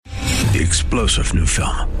The explosive new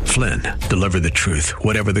film, Flynn, deliver the truth,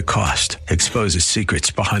 whatever the cost, exposes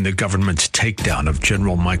secrets behind the government's takedown of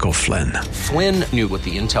General Michael Flynn. Flynn knew what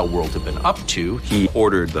the intel world had been up to. He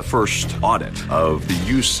ordered the first audit of the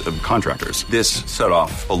use of contractors. This set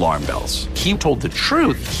off alarm bells. He told the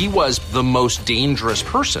truth. He was the most dangerous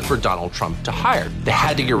person for Donald Trump to hire. They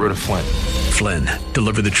had to get rid of Flynn. Flynn,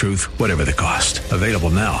 deliver the truth, whatever the cost. Available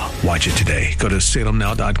now. Watch it today. Go to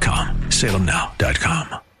salemnow.com.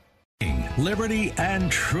 salemnow.com. Liberty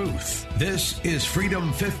and truth. This is Freedom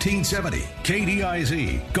 1570,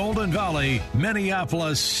 KDIZ, Golden Valley,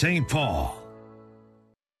 Minneapolis, St. Paul.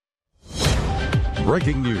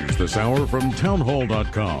 Breaking news this hour from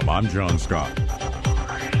townhall.com. I'm John Scott.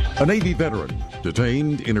 A Navy veteran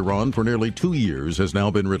detained in Iran for nearly 2 years has now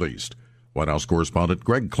been released. White House correspondent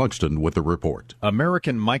Greg Clugston with the report.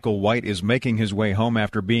 American Michael White is making his way home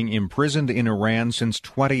after being imprisoned in Iran since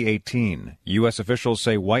 2018. U.S. officials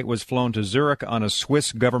say White was flown to Zurich on a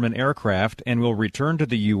Swiss government aircraft and will return to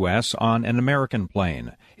the U.S. on an American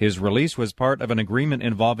plane. His release was part of an agreement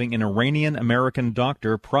involving an Iranian-American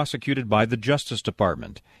doctor prosecuted by the Justice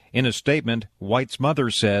Department. In a statement, White's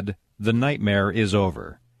mother said, "The nightmare is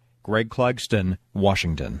over." Greg Clugston,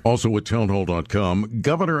 Washington. Also at townhall.com,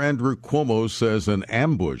 Governor Andrew Cuomo says an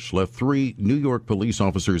ambush left 3 New York police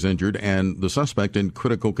officers injured and the suspect in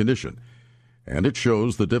critical condition. And it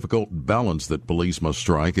shows the difficult balance that police must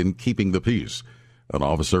strike in keeping the peace. An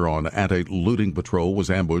officer on anti-looting patrol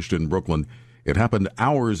was ambushed in Brooklyn. It happened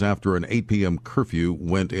hours after an 8 p.m. curfew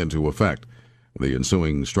went into effect. The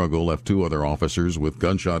ensuing struggle left 2 other officers with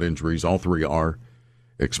gunshot injuries. All 3 are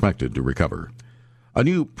expected to recover. A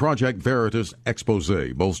new Project Veritas expose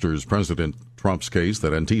bolsters President Trump's case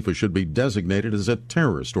that Antifa should be designated as a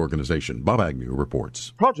terrorist organization. Bob Agnew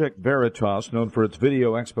reports. Project Veritas, known for its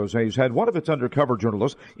video exposés, had one of its undercover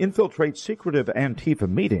journalists infiltrate secretive Antifa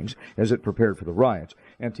meetings as it prepared for the riots.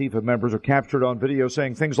 Antifa members are captured on video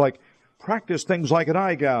saying things like, "Practice things like an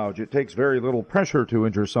eye gouge. It takes very little pressure to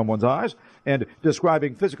injure someone's eyes," and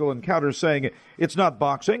describing physical encounters saying, "It's not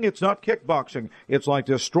boxing, it's not kickboxing, it's like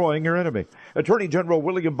destroying your enemy." Attorney General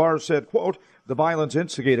William Barr said, quote, "The violence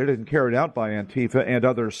instigated and carried out by Antifa and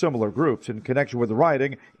other similar groups in connection with the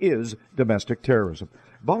rioting is domestic terrorism."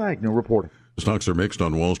 Bob Agnew reporting. Stocks are mixed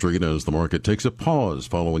on Wall Street as the market takes a pause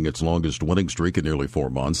following its longest winning streak in nearly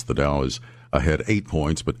 4 months. The Dow is ahead 8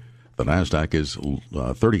 points, but the NASDAQ is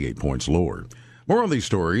 38 points lower. More on these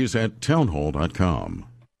stories at townhall.com.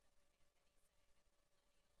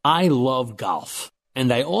 I love golf,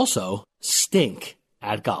 and I also stink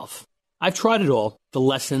at golf. I've tried it all. The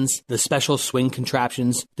lessons, the special swing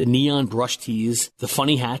contraptions, the neon brush tees, the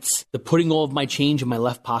funny hats, the putting all of my change in my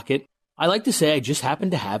left pocket. I like to say I just happen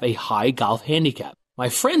to have a high golf handicap. My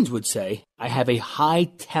friends would say I have a high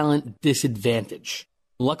talent disadvantage.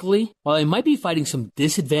 Luckily, while I might be fighting some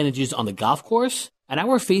disadvantages on the golf course, at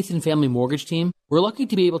our Faith and Family Mortgage team, we're lucky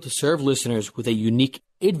to be able to serve listeners with a unique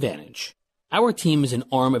advantage. Our team is an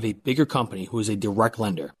arm of a bigger company who is a direct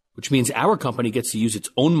lender, which means our company gets to use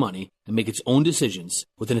its own money and make its own decisions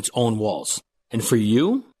within its own walls. And for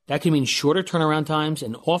you, that can mean shorter turnaround times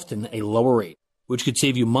and often a lower rate, which could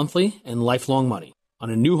save you monthly and lifelong money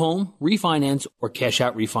on a new home, refinance, or cash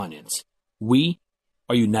out refinance. We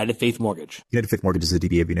are United Faith Mortgage. United Faith Mortgage is a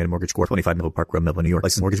DBA of United Mortgage Corp. 25 Melville Park Road, Melville, New York.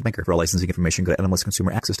 Licensed mortgage banker. For all licensing information, go to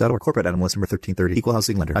nmlsconsumeraccess.org. Corporate NMLS number 1330. Equal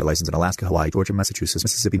housing lender. Licensed in Alaska, Hawaii, Georgia, Massachusetts,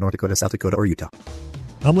 Mississippi, North Dakota, South Dakota, or Utah.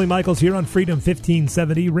 I'm Lee Michaels here on Freedom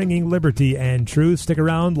 1570, ringing liberty and truth. Stick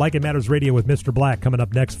around. Like It Matters Radio with Mr. Black coming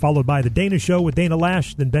up next, followed by The Dana Show with Dana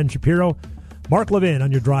Lash, then Ben Shapiro. Mark Levin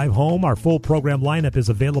on your drive home. Our full program lineup is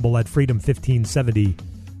available at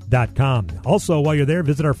freedom1570.com. Also, while you're there,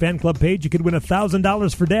 visit our fan club page. You could win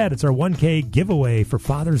 $1,000 for Dad. It's our 1K giveaway for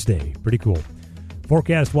Father's Day. Pretty cool.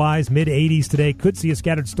 Forecast-wise, mid-80s today. Could see a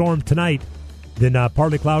scattered storm tonight. Then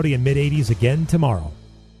partly cloudy and mid-80s again tomorrow.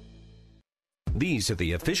 These are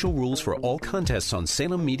the official rules for all contests on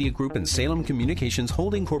Salem Media Group and Salem Communications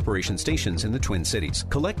Holding Corporation stations in the Twin Cities.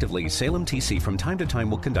 Collectively, Salem TC from time to time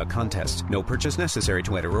will conduct contests. No purchase necessary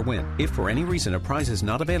to enter or win. If for any reason a prize is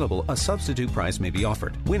not available, a substitute prize may be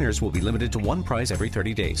offered. Winners will be limited to one prize every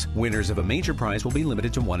 30 days. Winners of a major prize will be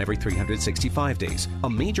limited to one every 365 days. A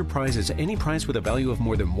major prize is any prize with a value of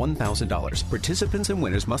more than $1,000. Participants and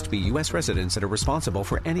winners must be U.S. residents that are responsible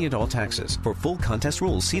for any and all taxes. For full contest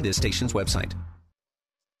rules, see this station's website.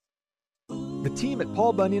 The team at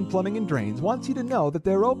Paul Bunyan Plumbing and Drains wants you to know that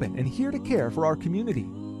they're open and here to care for our community.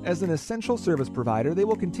 As an essential service provider, they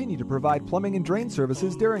will continue to provide plumbing and drain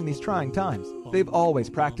services during these trying times. They've always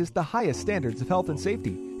practiced the highest standards of health and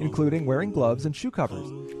safety, including wearing gloves and shoe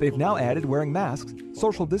covers. They've now added wearing masks,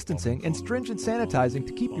 social distancing, and stringent sanitizing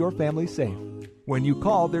to keep your family safe. When you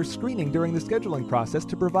call, there's screening during the scheduling process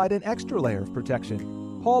to provide an extra layer of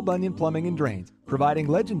protection. Paul Bunyan Plumbing and Drains, providing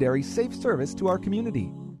legendary safe service to our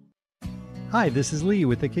community. Hi, this is Lee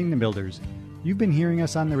with the Kingdom Builders. You've been hearing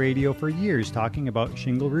us on the radio for years talking about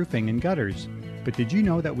shingle roofing and gutters. But did you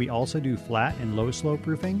know that we also do flat and low slope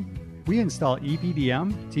roofing? We install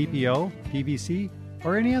EPDM, TPO, PVC,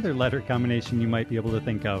 or any other letter combination you might be able to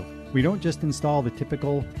think of. We don't just install the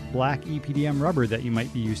typical black EPDM rubber that you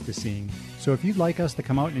might be used to seeing. So if you'd like us to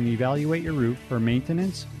come out and evaluate your roof for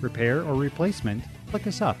maintenance, repair, or replacement, look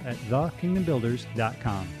us up at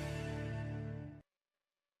thekingdombuilders.com.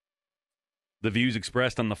 The views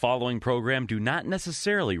expressed on the following program do not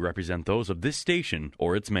necessarily represent those of this station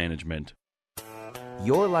or its management.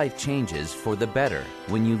 Your life changes for the better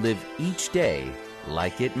when you live each day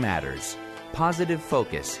like it matters. Positive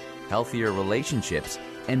focus, healthier relationships,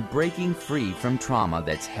 and breaking free from trauma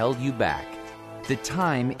that's held you back. The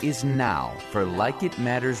time is now for Like It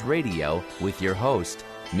Matters Radio with your host,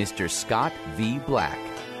 Mr. Scott V. Black.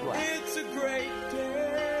 It's a great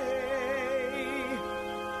day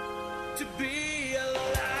to be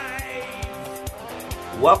alive.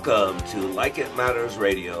 Welcome to Like It Matters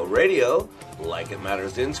Radio. Radio, like it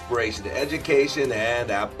matters, inspiration, education,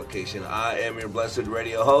 and application. I am your blessed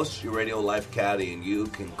radio host, your radio life caddy, and you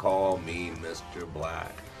can call me Mr.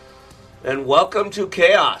 Black. And welcome to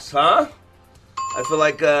Chaos, huh? I feel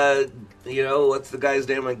like, what's the guy's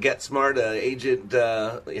name on Get Smart? Agent,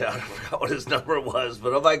 I forgot what his number was,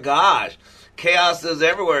 but oh my gosh. Chaos is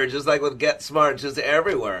everywhere, just like with Get Smart, just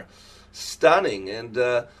everywhere. Stunning. And,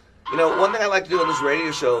 one thing I like to do on this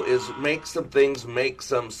radio show is make some things make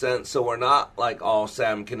some sense so we're not like all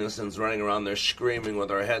Sam Kinnisons running around there screaming with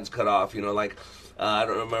our heads cut off, I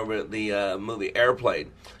don't remember the movie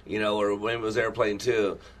Airplane, or when it was Airplane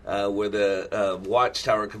 2, where the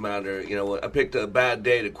Watchtower commander, I picked a bad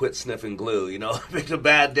day to quit sniffing glue, I picked a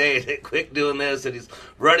bad day to quit doing this, and he's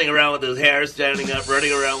running around with his hair standing up,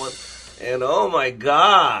 running around with, and oh my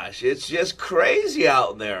gosh, it's just crazy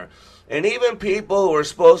out there. And even people who are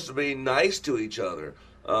supposed to be nice to each other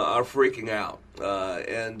are freaking out.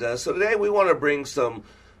 So today we want to bring some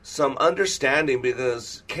understanding,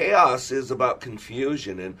 because chaos is about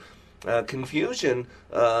confusion, and confusion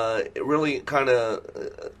really kind of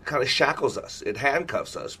shackles us. It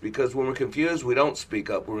handcuffs us, because when we're confused, we don't speak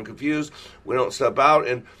up. When we're confused, we don't step out.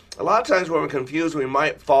 And a lot of times when we're confused, we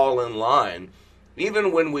might fall in line,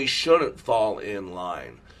 even when we shouldn't fall in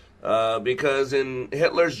line. Because in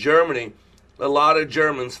Hitler's Germany, a lot of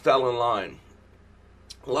Germans fell in line.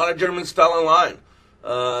 A lot of Germans fell in line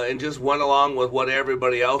and just went along with what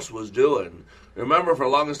everybody else was doing. Remember, for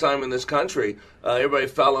the longest time in this country, everybody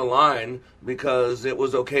fell in line because it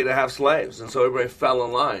was okay to have slaves, and so everybody fell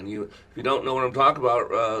in line. If you don't know what I'm talking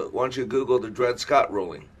about, why don't you Google the Dred Scott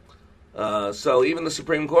ruling? So even the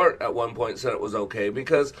Supreme Court at one point said it was okay,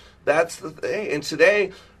 because that's the thing. And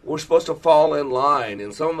today, we're supposed to fall in line,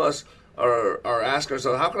 and some of us are asking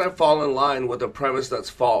ourselves, how can I fall in line with a premise that's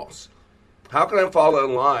false? How can I fall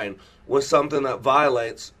in line with something that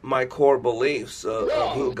violates my core beliefs of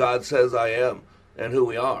who God says I am and who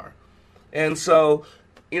we are? And so,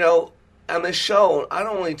 on this show, I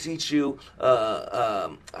don't only teach you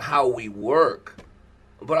how we work,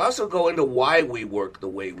 but I also go into why we work the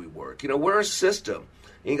way we work. We're a system.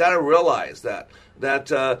 And you got to realize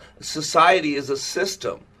that society is a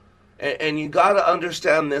system. And you got to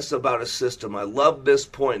understand this about a system. I love this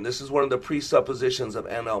point. This is one of the presuppositions of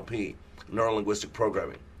NLP, Neuro-Linguistic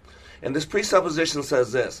Programming. And this presupposition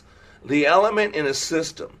says this: the element in a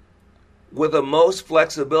system with the most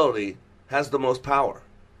flexibility has the most power.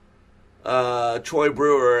 Troy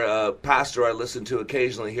Brewer, a pastor I listen to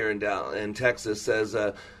occasionally here in Texas, says,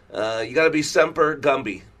 you got to be Semper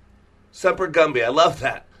Gumby. Semper Gumby. I love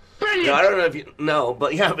that. I don't know if you know,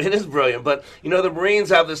 but yeah, it is brilliant. But, the Marines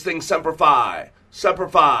have this thing, Semper Fi. Semper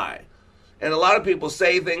Fi. And a lot of people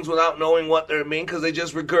say things without knowing what they mean because they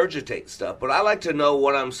just regurgitate stuff. But I like to know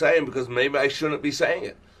what I'm saying, because maybe I shouldn't be saying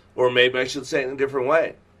it. Or maybe I should say it in a different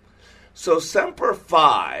way. So Semper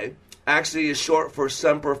Fi actually is short for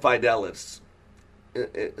Semper Fidelis.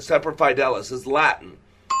 Semper Fidelis is Latin.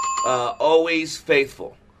 Always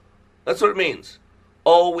faithful. That's what it means.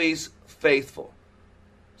 Always faithful.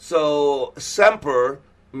 So Semper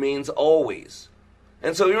means always.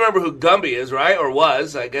 And so you remember who Gumby is, right? Or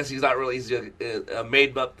was. I guess he's not really, he's a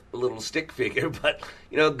made-up little stick figure. But,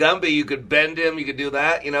 Gumby, you could bend him, you could do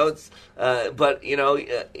that, but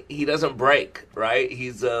he doesn't break, right?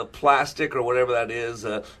 He's plastic or whatever that is,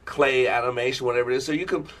 clay animation, whatever it is. So you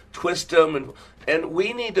can twist him, and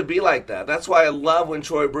we need to be like that. That's why I love when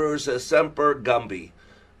Troy Brewer says, Semper Gumby.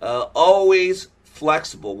 Always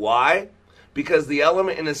flexible. Why? Because the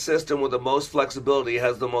element in a system with the most flexibility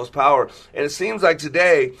has the most power. And it seems like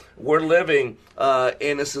today we're living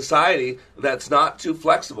in a society that's not too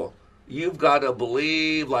flexible. You've got to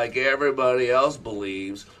believe like everybody else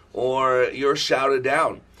believes, or you're shouted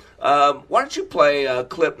down. Why don't you play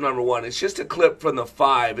clip number 1? It's just a clip from the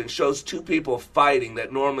 5 and shows two people fighting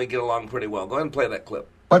that normally get along pretty well. Go ahead and play that clip.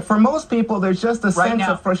 But for most people, there's just a sense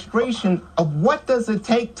of frustration of what does it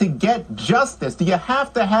take to get justice? Do you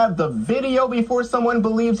have to have the video before someone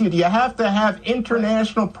believes you? Do you have to have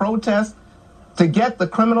international protests to get the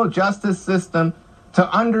criminal justice system to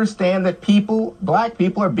understand that black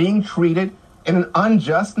people, are being treated in an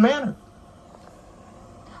unjust manner?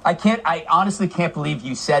 I honestly can't believe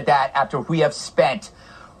you said that after we have spent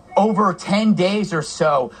over 10 days or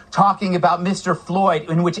so talking about Mr. Floyd,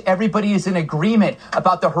 in which everybody is in agreement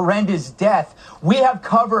about the horrendous death. We have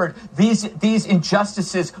covered these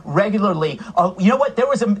injustices regularly. You know what? There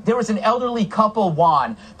was an elderly couple,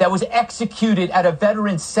 Juan, that was executed at a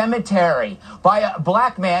veterans cemetery by a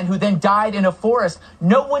black man who then died in a forest.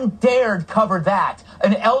 No one dared cover that.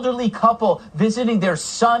 An elderly couple visiting their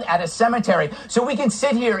son at a cemetery. So we can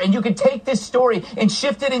sit here and you can take this story and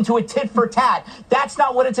shift it into a tit for tat. That's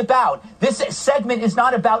not what it's about. This segment is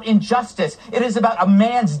not about injustice. It is about a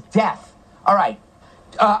man's death. All right.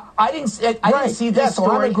 I didn't see this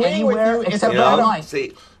story anywhere except online.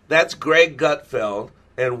 See, that's Greg Gutfeld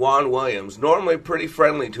and Juan Williams, normally pretty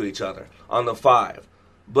friendly to each other on the 5.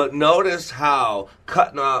 But notice how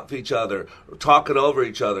cutting off each other, talking over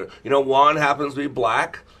each other. Juan happens to be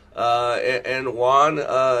black, and Juan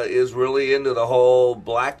is really into the whole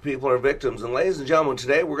black people are victims. And ladies and gentlemen,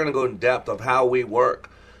 today we're going to go in depth of how we work.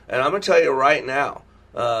 And I'm going to tell you right now,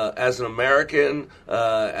 as an American,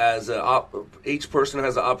 each person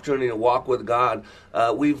has the opportunity to walk with God.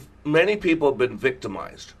 Many people have been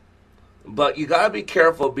victimized, but you got to be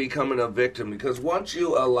careful becoming a victim, because once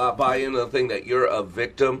you buy into the thing that you're a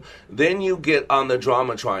victim, then you get on the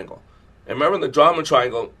drama triangle. And remember, the drama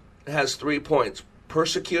triangle has 3 points: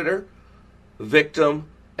 persecutor, victim,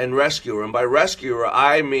 and rescuer. And by rescuer,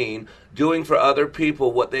 I mean doing for other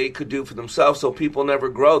people what they could do for themselves, so people never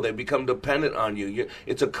grow. They become dependent on you.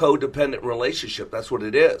 It's a codependent relationship. That's what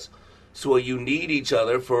it is. So you need each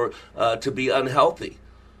other to be unhealthy.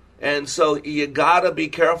 And so you got to be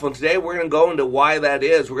careful. And today we're going to go into why that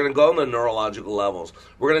is. We're going to go into neurological levels.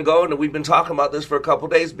 We're going to go into, we've been talking about this for a couple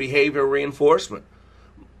of days, behavior reinforcement.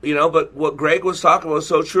 But what Greg was talking about was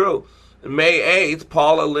so true. May 8th,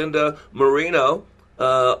 Paula Linda Marino,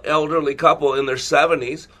 elderly couple in their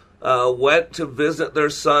 70s, went to visit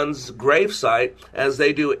their son's gravesite, as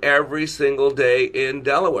they do every single day in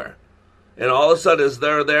Delaware. And all of a sudden, as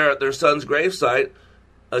they're there at their son's gravesite,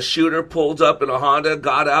 a shooter pulled up in a Honda,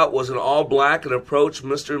 got out, was in all black, and approached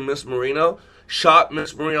Mr. and Miss Marino, shot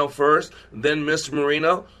Miss Marino first, then Mr.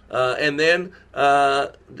 Marino, and then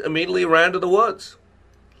immediately ran to the woods.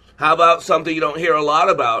 How about something you don't hear a lot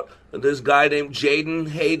about? This guy named Jaden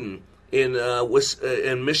Hayden in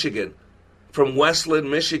Michigan, from Westland,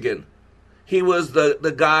 Michigan. He was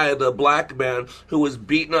the guy, the black man, who was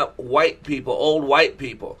beating up white people, old white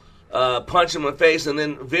people, punching them in the face, and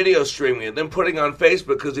then video streaming it, then putting it on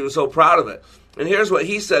Facebook because he was so proud of it. And here's what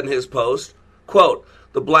he said in his post, quote,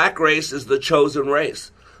 "The black race is the chosen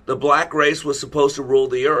race. The black race was supposed to rule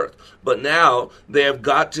the earth, but now they have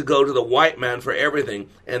got to go to the white man for everything,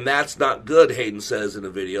 and that's not good," Hayden says in a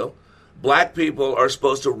video. Black people are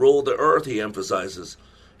supposed to rule the earth, he emphasizes.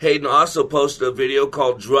 Hayden also posted a video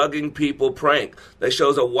called Drugging People Prank that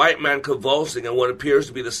shows a white man convulsing in what appears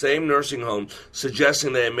to be the same nursing home,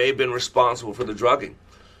 suggesting that it may have been responsible for the drugging.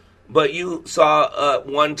 But you saw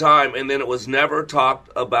one time, and then it was never talked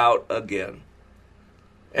about again.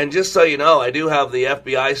 And just so you know, I do have the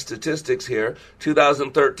FBI statistics here.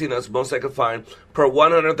 2013, that's the most I could find. Per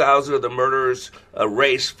 100,000 of the murderers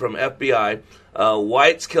race from FBI.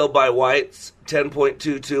 Whites killed by whites,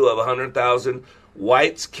 10.22 of 100,000.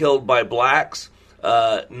 Whites killed by blacks,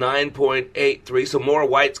 9.83. So more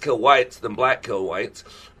whites kill whites than black kill whites.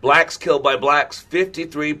 Blacks killed by blacks,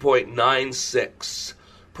 53.96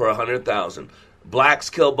 per 100,000. Blacks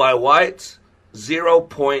killed by whites,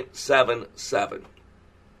 0.77.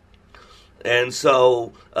 And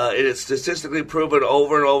so it is statistically proven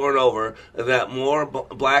over and over and over that more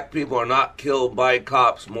black people are not killed by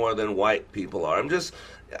cops more than white people are.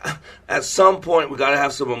 At some point, we got to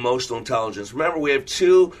have some emotional intelligence. Remember, we have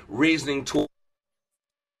two reasoning tools.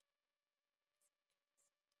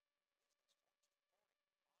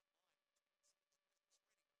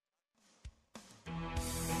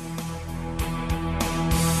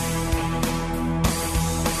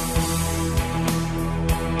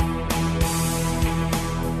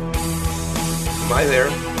 Am I there?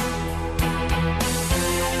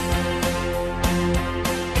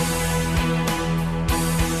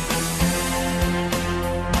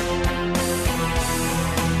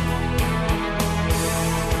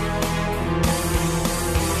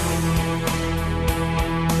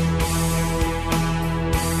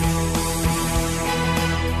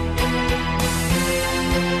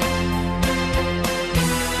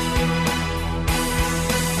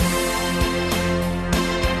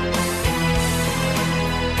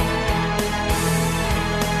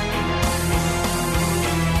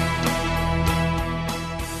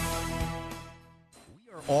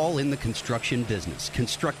 All in the construction business,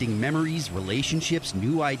 constructing memories, relationships,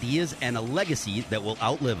 new ideas, and a legacy that will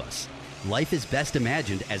outlive us. Life is best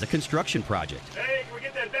imagined as a construction project. Hey, can we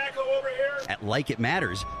get that backhoe over here? At Like It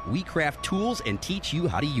Matters, we craft tools and teach you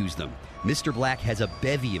how to use them. Mr. Black has a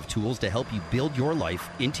bevy of tools to help you build your life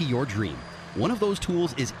into your dream. One of those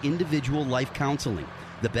tools is individual life counseling.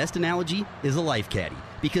 The best analogy is a life caddy,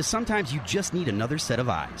 because sometimes you just need another set of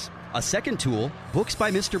eyes. A second tool, Books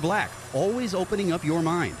by Mr. Black, always opening up your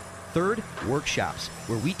mind. Third, workshops,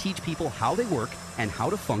 where we teach people how they work and how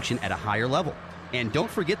to function at a higher level. And don't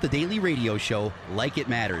forget the daily radio show, Like It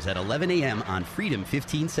Matters, at 11 a.m. on Freedom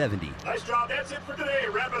 1570. Nice job. That's it for today.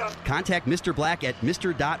 Wrap it up. Contact Mr. Black at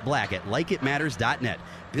mr.black@likeitmatters.net.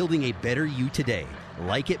 Building a better you today.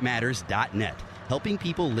 Likeitmatters.net. Helping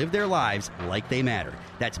people live their lives like they matter.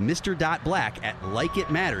 That's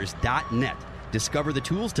mr.black@likeitmatters.net. Discover the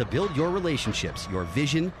tools to build your relationships, your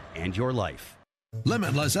vision, and your life.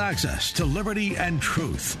 Limitless access to liberty and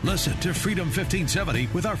truth. Listen to Freedom 1570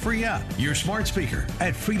 with our free app, your smart speaker,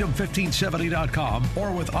 at freedom1570.com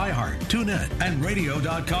or with iHeart, TuneIn, and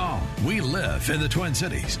radio.com. We live in the Twin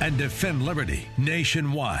Cities and defend liberty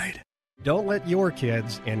nationwide. Don't let your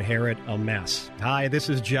kids inherit a mess. Hi, this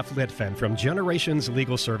is Jeff Litfin from Generations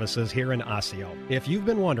Legal Services here in Osseo. If you've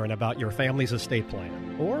been wondering about your family's estate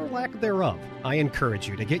plan, or lack thereof, I encourage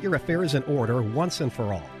you to get your affairs in order once and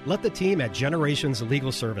for all. Let the team at Generations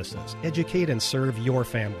Legal Services educate and serve your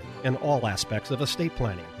family in all aspects of estate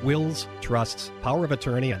planning, wills, trusts, power of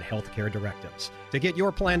attorney, and healthcare directives. To get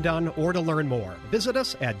your plan done or to learn more, visit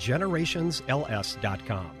us at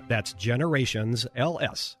generationsls.com. That's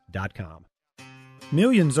generationsls.com.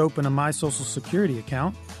 Millions open a My Social Security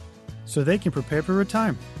account so they can prepare for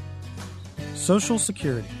retirement. Social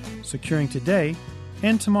Security, securing today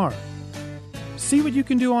and tomorrow. See what you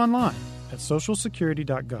can do online at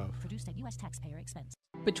socialsecurity.gov. Produced at U.S. taxpayer expense.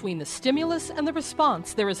 Between the stimulus and the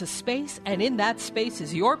response, there is a space, and in that space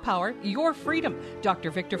is your power, your freedom.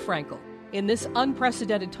 Dr. Viktor Frankl. In this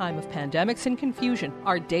unprecedented time of pandemics and confusion,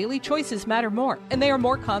 our daily choices matter more, and they are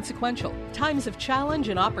more consequential. Times of challenge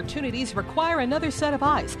and opportunities require another set of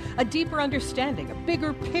eyes, a deeper understanding, a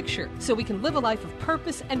bigger picture, so we can live a life of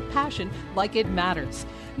purpose and passion like it matters.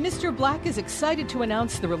 Mr. Black is excited to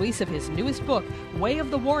announce the release of his newest book, Way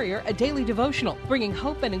of the Warrior, a daily devotional, bringing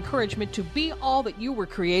hope and encouragement to be all that you were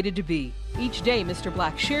created to be. Each day, Mr.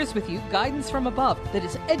 Black shares with you guidance from above that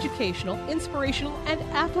is educational, inspirational, and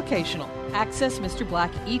applicational. Access Mr. Black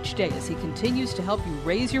each day as he continues to help you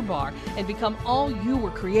raise your bar and become all you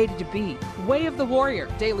were created to be. Way of the Warrior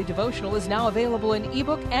Daily Devotional is now available in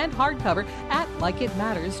ebook and hardcover at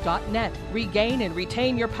likeitmatters.net. Regain and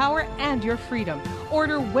retain your power and your freedom.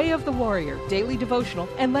 Order Way of the Warrior Daily Devotional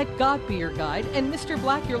and let God be your guide and Mr.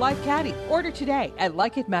 Black your life caddy. Order today at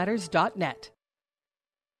likeitmatters.net.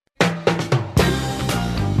 You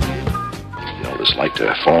know, it's like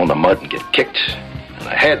to fall in the mud and get kicked in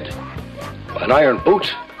the head by an iron boot.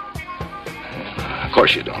 Of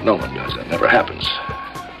course you don't. No one does. That never happens.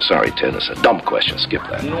 Sorry, Ted, it's a dumb question. Skip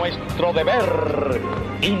that. Nuestro deber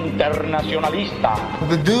internacionalista.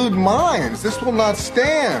 The dude minds. This will not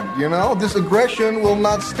stand, you know? This aggression will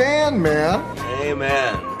not stand, man.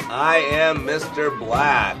 Amen. I am Mr.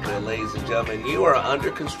 Black, ladies and gentlemen. You are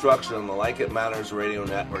under construction on the Like It Matters radio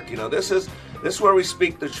network. You know, this is where we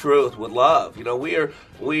speak the truth with love. You know, we are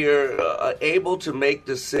able to make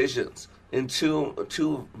decisions in two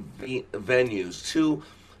venues, two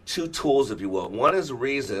tools, if you will. One is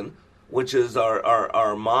reason, which is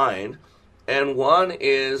our mind, and one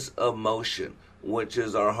is emotion. which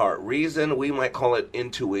is our heart. Reason, we might call it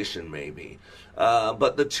intuition maybe.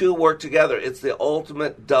 But the two work together. It's the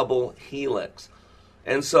ultimate double helix.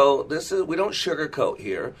 And so we don't sugarcoat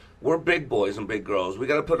here. We're big boys and big girls. We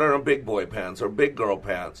got to put on our big boy pants or big girl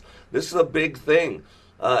pants. This is a big thing,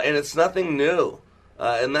 and it's nothing new.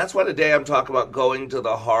 And that's why today I'm talking about going to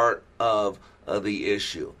the heart of the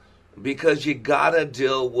issue, because you got to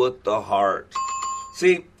deal with the heart.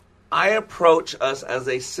 See, I approach us as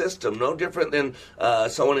a system, no different than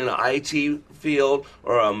someone in an IT field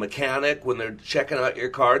or a mechanic when they're checking out your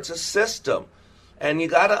car. It's a system. And you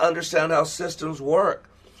got to understand how systems work.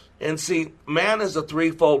 And see, man is a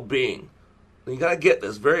threefold being. You got to get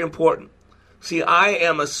this, very important. See, I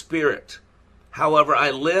am a spirit. However,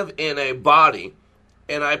 I live in a body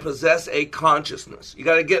and I possess a consciousness. You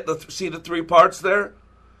got to get see the three parts there?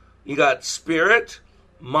 You got spirit,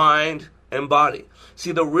 mind, and body.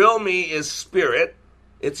 See, the real me is spirit.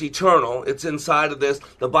 It's eternal. It's inside of this.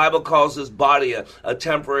 The Bible calls this body a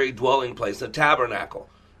temporary dwelling place, a tabernacle.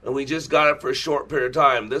 And we just got it for a short period of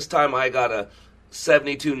time. This time I got a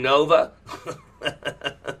 72 Nova.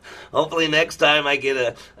 Hopefully next time I get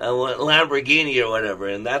a Lamborghini or whatever.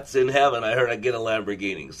 And that's in heaven. I heard I get a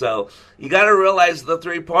Lamborghini. So you got to realize the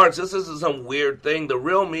three parts. This isn't some weird thing. The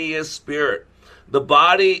real me is spirit. The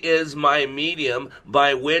body is my medium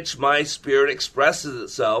by which my spirit expresses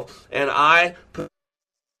itself. And I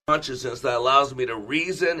consciousness that allows me to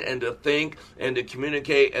reason and to think and to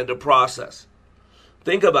communicate and to process.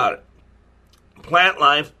 Think about it. Plant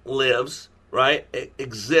life lives, right? It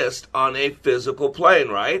exists on a physical plane,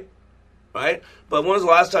 right? Right? But when was the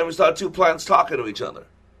last time you saw two plants talking to each other?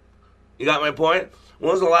 You got my point?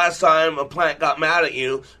 When was the last time a plant got mad at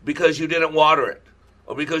you because you didn't water it?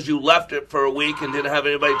 Or because you left it for a week and didn't have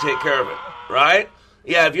anybody take care of it? Right?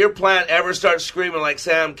 Yeah, if your plant ever starts screaming like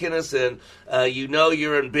Sam Kinison, you know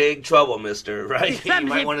you're in big trouble, mister, right? You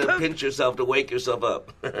might want to pinch yourself to wake yourself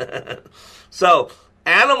up. So,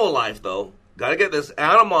 animal life, though, got to get this,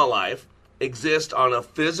 animal life exists on a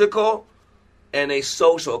physical and a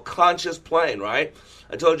social, conscious plane, right?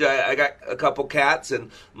 I told you I got a couple cats,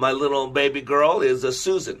 and my little baby girl is a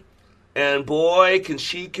Susan. And boy, can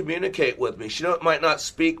she communicate with me. She might not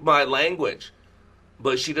speak my language,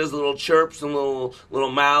 but she does little chirps and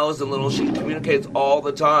little mouths and she communicates all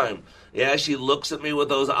the time. Yeah, she looks at me with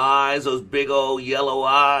those eyes, those big old yellow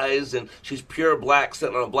eyes, and she's pure black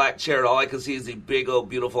sitting on a black chair, and all I can see is these big old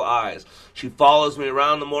beautiful eyes. She follows me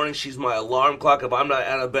around in the morning. She's my alarm clock. If I'm not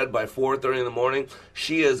out of bed by 4:30 in the morning,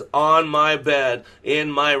 she is on my bed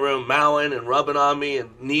in my room, mowing and rubbing on me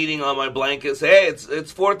and kneading on my blankets. Hey, it's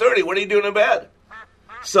 4:30. What are you doing in bed?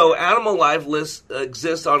 So animal life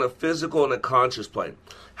exists on a physical and a conscious plane.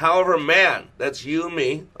 However, man, that's you,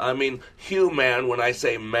 me. I mean human when I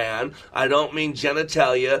say man. I don't mean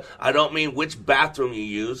genitalia. I don't mean which bathroom you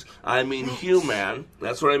use. I mean human.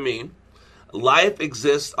 That's what I mean. Life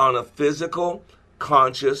exists on a physical,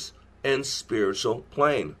 conscious, and spiritual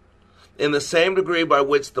plane. In the same degree by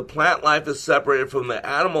which the plant life is separated from the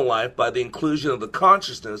animal life by the inclusion of the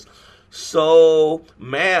consciousness, so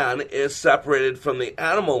man is separated from the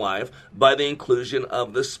animal life by the inclusion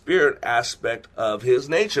of the spirit aspect of his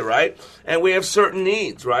nature, right? And we have certain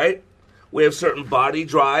needs, right? We have certain body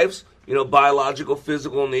drives, biological,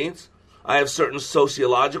 physical needs. I have certain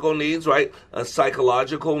sociological needs, right?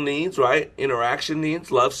 Psychological needs, right? Interaction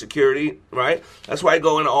needs, love, security, right? That's why I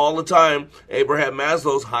go in all the time, Abraham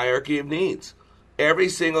Maslow's hierarchy of needs. Every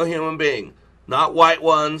single human being, not white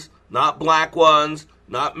ones, not black ones,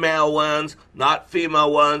 not male ones, not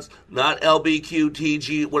female ones, not LBQ,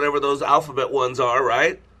 TG, whatever those alphabet ones are,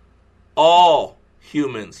 right? All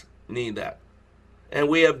humans need that. And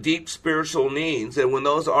we have deep spiritual needs, and when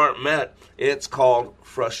those aren't met, it's called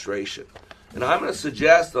frustration. And I'm going to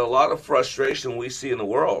suggest that a lot of frustration we see in the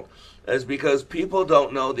world is because people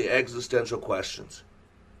don't know the existential questions.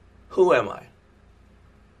 Who am I?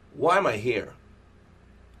 Why am I here?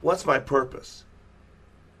 What's my purpose?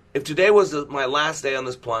 If today was my last day on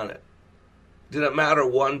this planet, did it matter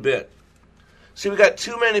one bit? See, we got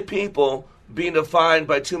too many people being defined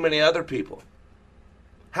by too many other people.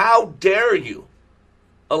 How dare you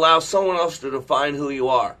allow someone else to define who you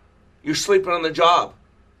are? You're sleeping on the job.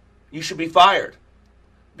 You should be fired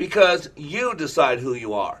because you decide who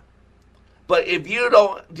you are. But if you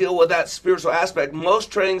don't deal with that spiritual aspect,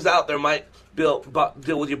 most trainings out there might deal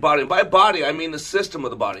with your body. And by body, I mean the system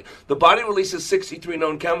of the body. The body releases 63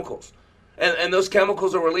 known chemicals. And those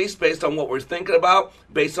chemicals are released based on what we're thinking about,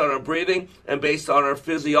 based on our breathing, and based on our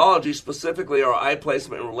physiology, specifically our eye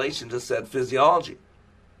placement in relation to said physiology.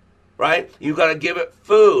 right? You got to give it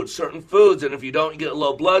food, certain foods, and if you don't, you get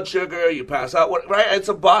low blood sugar, you pass out, right?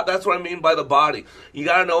 That's what I mean by the body. You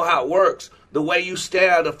got to know how it works. The way you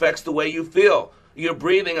stand affects the way you feel. Your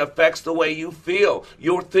breathing affects the way you feel.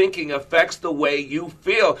 Your thinking affects the way you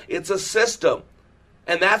feel. It's a system.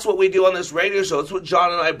 And that's what we do on this radio show. That's what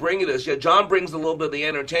John and I bring you this. Yeah, John brings a little bit of the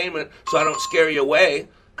entertainment so I don't scare you away,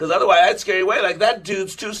 because otherwise I'd scare you away. Like, that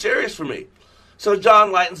dude's too serious for me. So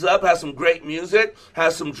John lightens up, has some great music,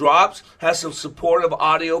 has some drops, has some supportive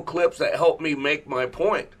audio clips that help me make my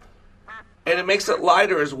point. And it makes it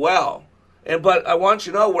lighter as well. But I want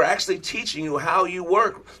you to know we're actually teaching you how you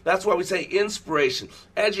work. That's why we say inspiration,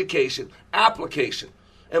 education, application.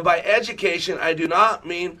 And by education, I do not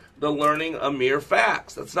mean the learning of mere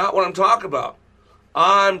facts. That's not what I'm talking about.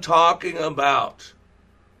 I'm talking about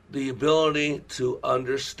the ability to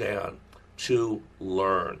understand, to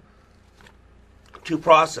learn, to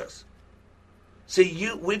process.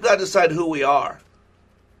 See, we've got to decide who we are.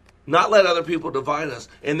 Not let other people define us.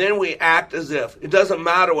 And then we act as if. It doesn't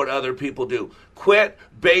matter what other people do. Quit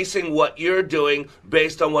basing what you're doing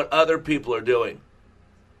based on what other people are doing.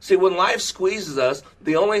 See, when life squeezes us,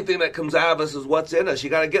 the only thing that comes out of us is what's in us.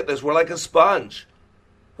 You got to get this. We're like a sponge.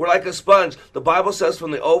 We're like a sponge. The Bible says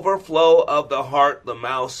from the overflow of the heart, the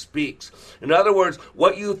mouth speaks. In other words,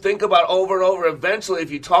 what you think about over and over, eventually,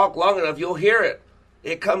 if you talk long enough, you'll hear it.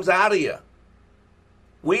 It comes out of you.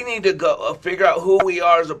 We need to go figure out who we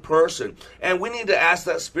are as a person. And we need to ask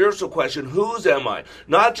that spiritual question, whose am I?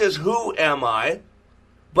 Not just who am I,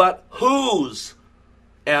 but whose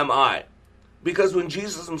am I? Because when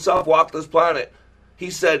Jesus himself walked this planet,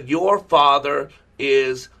 he said, your father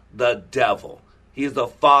is the devil. He's the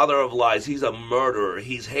father of lies. He's a murderer.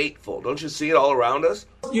 He's hateful. Don't you see it all around us?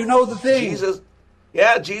 You know the thing.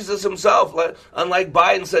 Jesus himself, unlike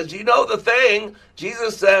Biden, says, you know the thing.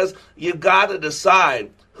 Jesus says, you got to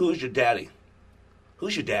decide who's your daddy.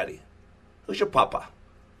 Who's your daddy? Who's your papa?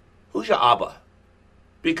 Who's your abba?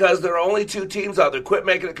 Because there are only two teams out there. Quit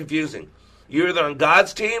making it confusing. You're either on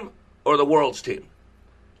God's team or the world's team.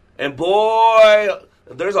 And boy,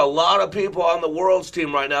 there's a lot of people on the world's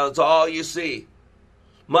team right now. That's all you see.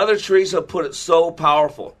 Mother Teresa put it so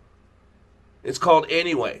powerful. It's called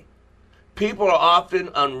Anyway. People are often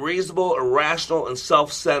unreasonable, irrational, and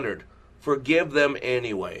self-centered. Forgive them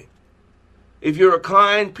anyway. If you're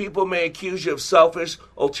kind, people may accuse you of selfish,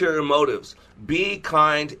 ulterior motives. Be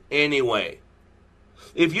kind anyway.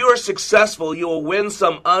 If you are successful, you will win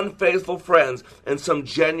some unfaithful friends and some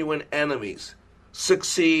genuine enemies.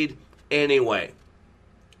 Succeed anyway.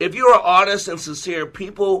 If you are honest and sincere,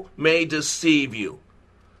 people may deceive you.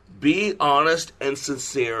 Be honest and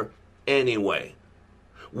sincere anyway.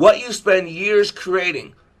 What you spend years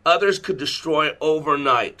creating, others could destroy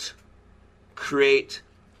overnight. Create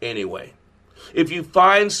anyway. If you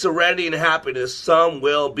find serenity and happiness, some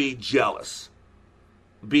will be jealous.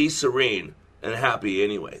 Be serene and happy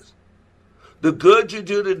anyways. The good you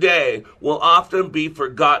do today will often be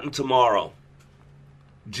forgotten tomorrow.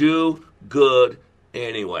 Do good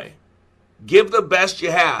anyway. Give the best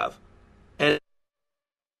you have and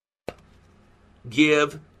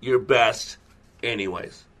give your best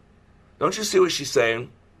anyways. Don't you see what she's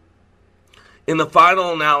saying? In the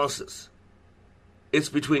final analysis, it's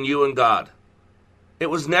between you and God. It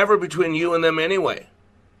was never between you and them anyway.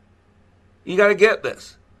 You got to get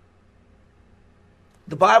this.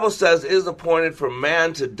 The Bible says it is appointed for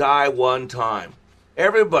man to die one time.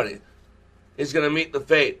 Everybody is going to meet the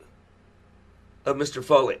fate of Mr.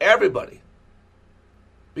 Foley. Everybody.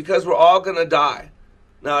 Because we're all going to die.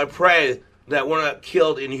 Now I pray that we're not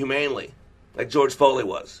killed inhumanely like George Foley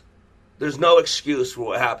was. There's no excuse for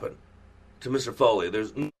what happened to Mr. Foley.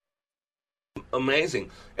 There's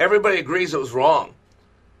amazing. Everybody agrees it was wrong.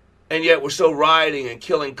 And yet we're still rioting and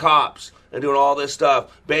killing cops and doing all this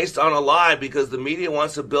stuff based on a lie because the media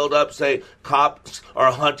wants to build up, say, cops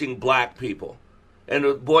are hunting black people.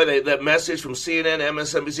 And boy, that message from CNN,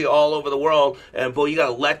 MSNBC, all over the world, and boy, you got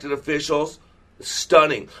elected officials.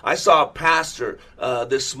 Stunning. I saw a pastor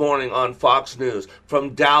this morning on Fox News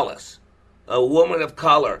from Dallas, a woman of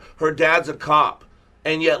color. Her dad's a cop.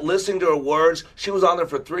 And yet, listening to her words, she was on there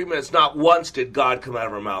for 3 minutes. Not once did God come out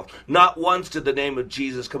of her mouth. Not once did the name of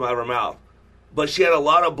Jesus come out of her mouth. But she had a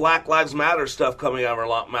lot of Black Lives Matter stuff coming out of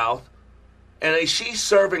her mouth. And is she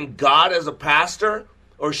serving God as a pastor,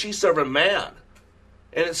 or is she serving man?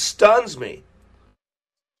 And it stuns me.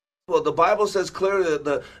 Well, the Bible says clearly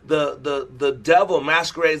that the devil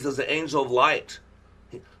masquerades as the angel of light.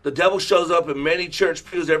 The devil shows up in many church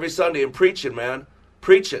pews every Sunday and preaching, man.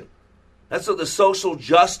 Preaching. That's what the social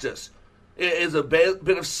justice is, a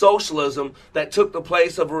bit of socialism that took the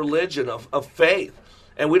place of religion, of faith.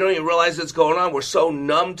 and we don't even realize it's going on. We're so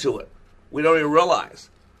numb to it. We don't even realize.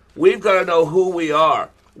 We've got to know who we are,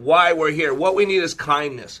 why we're here. What we need is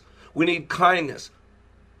kindness. We need kindness,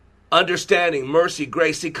 understanding, mercy,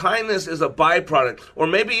 grace. See, kindness is a byproduct, or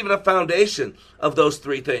maybe even a foundation of those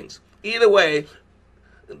three things. Either way,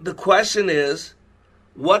 the question is,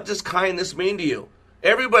 what does kindness mean to you?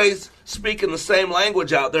 Everybody's speaking the same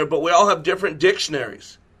language out there, but we all have different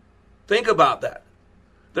dictionaries. Think about that.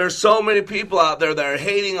 There's so many people out there that are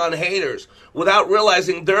hating on haters without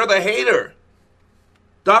realizing they're the hater.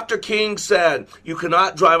 Dr. King said, you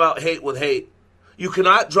cannot drive out hate with hate. You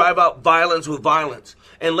cannot drive out violence with violence.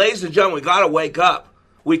 And ladies and gentlemen, we got to wake up.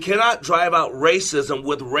 We cannot drive out racism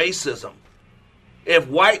with racism. If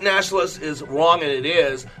white nationalist is wrong, and it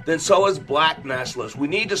is, then so is black nationalist. We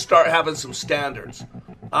need to start having some standards.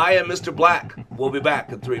 I am Mr. Black. We'll be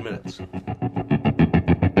back in 3 minutes.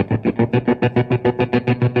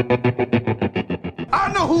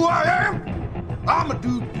 I know who I am. I'm a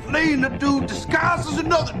dude playing a dude disguised as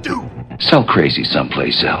another dude. Sell crazy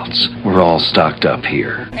someplace else. We're all stocked up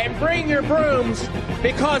here. And bring your brooms,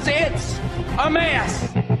 because it's a mess.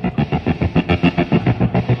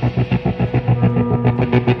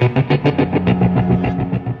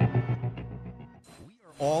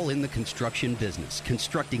 All in the construction business,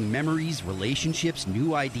 constructing memories, relationships,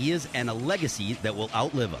 new ideas, and a legacy that will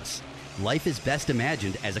outlive us. Life is best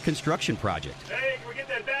imagined as a construction project. Hey, can we get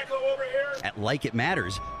that backhoe over here? At Like It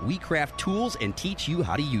Matters, we craft tools and teach you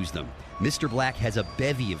how to use them. Mr. Black has a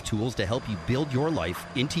bevy of tools to help you build your life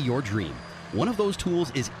into your dream. One of those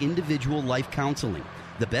tools is individual life counseling.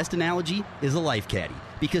 The best analogy is a life caddy,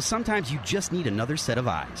 because sometimes you just need another set of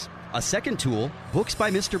eyes. A second tool, Books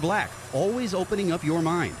by Mr. Black, always opening up your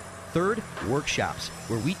mind. Third, workshops,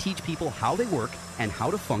 where we teach people how they work and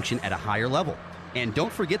how to function at a higher level. And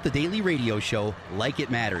don't forget the daily radio show, Like It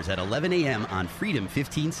Matters, at 11 a.m. on Freedom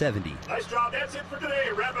 1570. Nice job. That's it for today.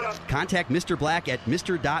 Wrap it up. Contact Mr. Black at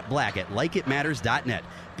mr.black@likeitmatters.net.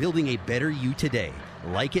 Building a better you today.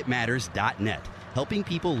 Likeitmatters.net. Helping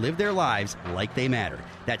people live their lives like they matter.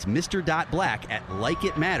 That's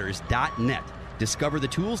mr.black@likeitmatters.net. Discover the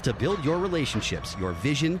tools to build your relationships, your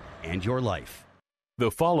vision, and your life. The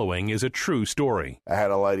following is a true story. I had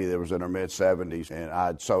a lady that was in her mid-70s, and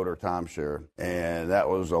I'd sold her timeshare, and that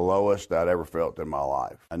was the lowest I'd ever felt in my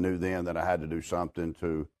life. I knew then that I had to do something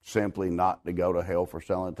to simply not to go to hell for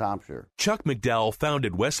selling timeshare. Chuck McDowell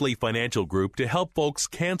founded Wesley Financial Group to help folks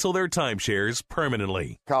cancel their timeshares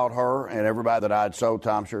permanently. Called her and everybody that I'd sold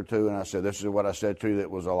timeshare to, and I said, this is what I said to you that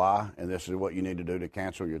was a lie, and this is what you need to do to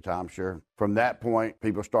cancel your timeshare. From that point,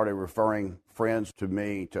 people started referring friends to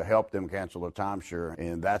me to help them cancel a timeshare,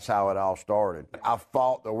 and that's how it all started. I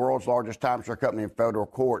fought the world's largest timeshare company in federal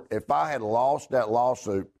court. If I had lost that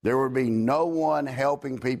lawsuit, there would be no one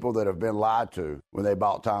helping people that have been lied to when they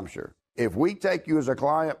bought timeshare. If we take you as a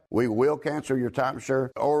client, we will cancel your timeshare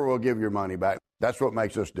or we'll give your money back. That's what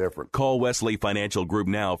makes us different. Call Wesley Financial Group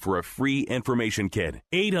now for a free information kit.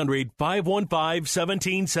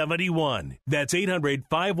 800-515-1771. That's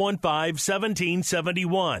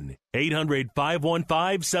 800-515-1771.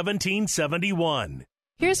 800-515-1771.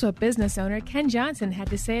 Here's what business owner Ken Johnson had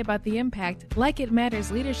to say about the impact Like It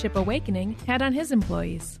Matters Leadership Awakening had on his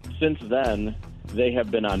employees. Since then, they have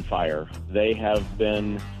been on fire. They have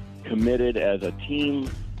been committed as a team,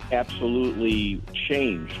 absolutely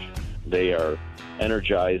changed. They are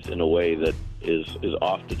energized in a way that is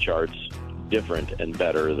off the charts, different and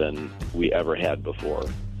better than we ever had before.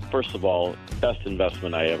 First of all, best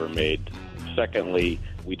investment I ever made. Secondly,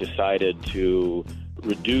 we decided to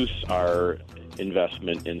reduce our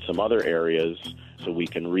investment in some other areas so we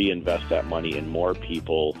can reinvest that money in more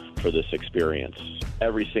people for this experience.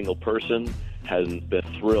 Every single person has been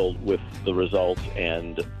thrilled with the results,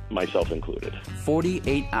 and myself included.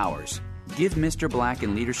 48 hours. Give Mr. Black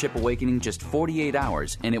and Leadership Awakening just 48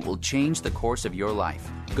 hours, and it will change the course of your life.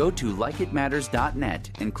 Go to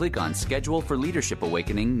likeitmatters.net and click on Schedule for Leadership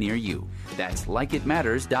Awakening near you. That's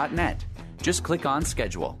likeitmatters.net. Just click on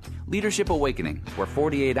Schedule. Leadership Awakening, where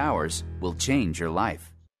 48 hours will change your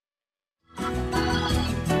life.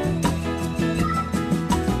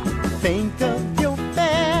 Think of your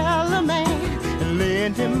fellow man and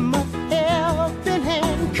lend him a helping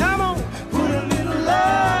hand. Come on, put a little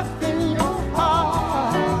love in your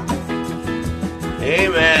heart.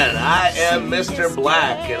 Amen. I am Mr.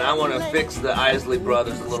 Black, and I want to fix the Isley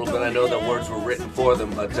Brothers a little bit. I know the words were written for them,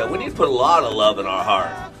 but we need to put a lot of love in our heart.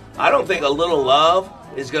 I don't think a little love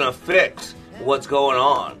is going to fix what's going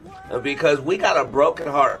on, because we got a broken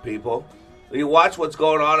heart, people. You watch what's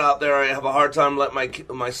going on out there. I have a hard time letting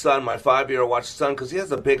my son, my 5-year-old, watch the son because he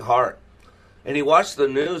has a big heart. And he watched the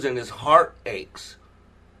news and his heart aches.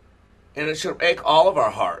 And it should ache all of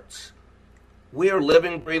our hearts. We are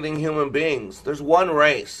living, breathing human beings. There's one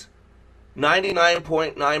race.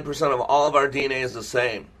 99.9% of all of our DNA is the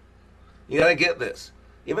same. You got to get this.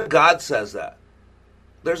 Even God says that.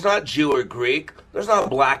 There's not Jew or Greek. There's not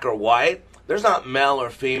black or white. There's not male or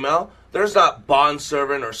female. There's not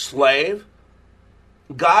bondservant or slave.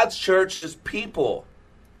 God's church is people.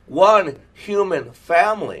 One human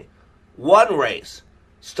family. One race.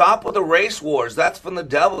 Stop with the race wars. That's from the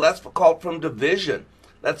devil. That's called from division.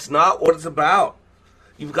 That's not what it's about.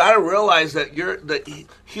 You've got to realize that the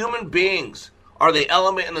human beings are the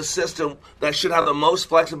element in the system that should have the most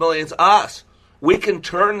flexibility. It's us. We can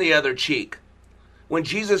turn the other cheek. When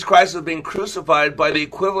Jesus Christ was being crucified by the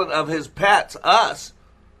equivalent of his pets, us.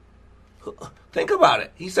 Think about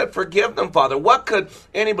it. He said, forgive them, Father. What could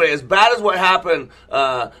anybody, as bad as what happened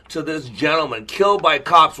to this gentleman, killed by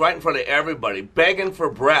cops right in front of everybody, begging for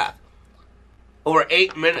breath, over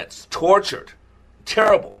 8 minutes, tortured,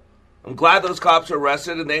 terrible. I'm glad those cops are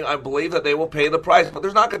arrested, and I believe that they will pay the price. But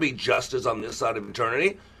there's not going to be justice on this side of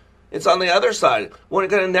eternity. It's on the other side. We're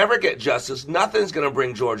going to never get justice. Nothing's going to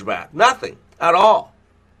bring George back. Nothing at all.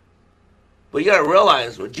 But you got to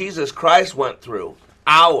realize what Jesus Christ went through.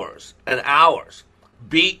 Hours and hours,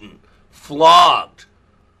 beaten, flogged,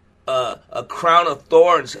 a crown of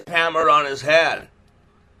thorns hammered on his head,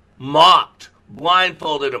 mocked,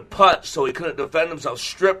 blindfolded and punched so he couldn't defend himself,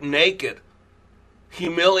 stripped naked,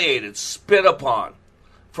 humiliated, spit upon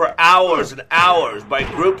for hours and hours by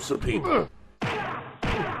groups of people.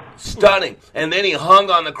 Stunning. And then he hung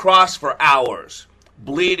on the cross for hours,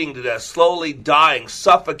 bleeding to death, slowly dying,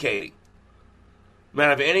 suffocating.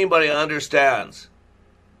 Man, if anybody understands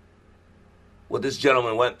what this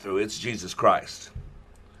gentleman went through, it's Jesus Christ.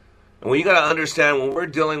 And when you got to understand, when we're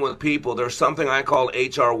dealing with people, there's something I call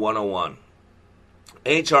HR 101.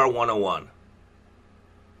 HR 101.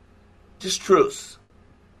 Just truths.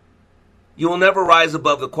 You will never rise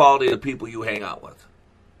above the quality of the people you hang out with.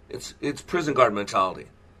 It's prison guard mentality.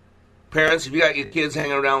 Parents, if you got your kids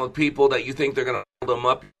hanging around with people that you think they're going to hold them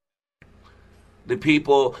up, the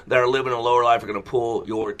people that are living a lower life are going to pull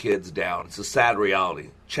your kids down. It's a sad reality.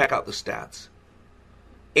 Check out the stats.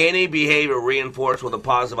 Any behavior reinforced with a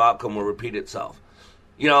positive outcome will repeat itself.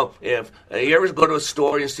 You know, if you ever go to a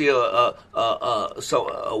store and you see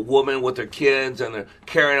a woman with her kids and they're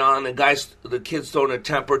carrying on, the kid's throwing a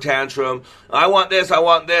temper tantrum. I want this,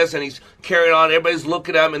 and he's carrying on. Everybody's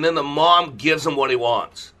looking at him, and then the mom gives him what he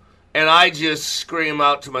wants. And I just scream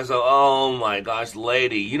out to myself, oh my gosh,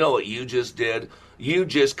 lady, you know what you just did? You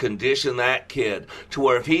just conditioned that kid to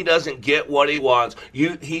where if he doesn't get what he wants,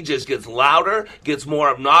 he just gets louder, gets more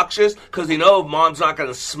obnoxious, because he knows mom's not going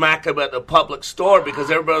to smack him at the public store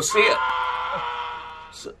because everybody will see it.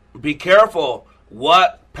 So be careful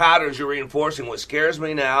what patterns you're reinforcing. What scares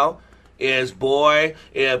me now is, boy,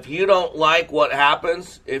 if you don't like what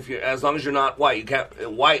happens, as long as you're not white, you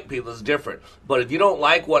can't. White people is different. But if you don't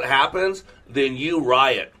like what happens, then you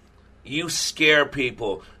riot. You scare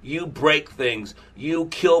people. You break things. You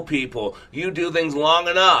kill people. You do things long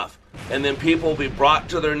enough, and then people will be brought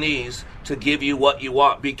to their knees to give you what you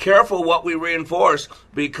want. Be careful what we reinforce,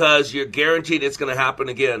 because you're guaranteed it's going to happen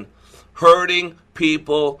again. Hurting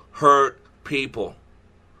people hurt people.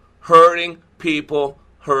 Hurting people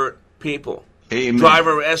hurt people. Amen.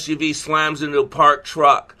 Driver of SUV slams into a parked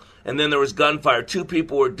truck, and then there was gunfire. 2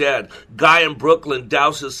 people were dead. Guy in Brooklyn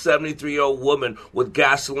douses 73-year-old woman with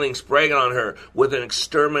gasoline, spraying on her with an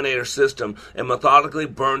exterminator system, and methodically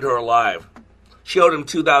burned her alive. She owed him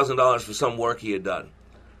 $2,000 for some work he had done.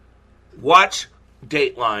 Watch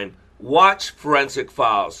Dateline. Watch Forensic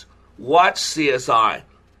Files. Watch CSI.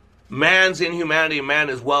 Man's inhumanity in man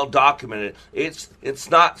is well documented. It's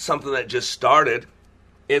not something that just started.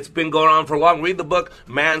 It's been going on for long. Read the book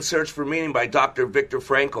Man's Search for Meaning by Dr. Viktor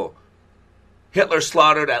Frankl. Hitler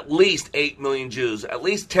slaughtered at least 8 million Jews, at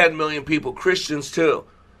least 10 million people, Christians too.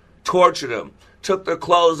 Tortured them, took their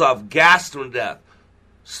clothes off, gassed them to death,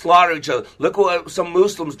 slaughtered each other. Look what some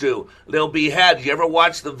Muslims do. They'll behead. You ever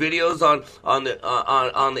watch the videos on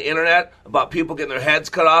the internet about people getting their heads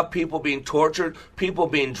cut off, people being tortured, people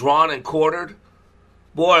being drawn and quartered?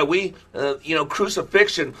 Boy,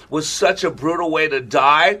 crucifixion was such a brutal way to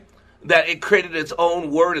die that it created its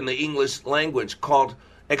own word in the English language called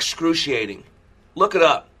excruciating. Look it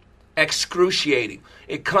up. Excruciating.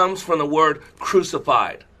 It comes from the word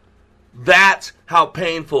crucified. That's how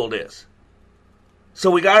painful it is.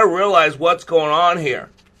 So we got to realize what's going on here.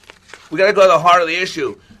 We got to go to the heart of the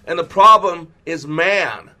issue. And the problem is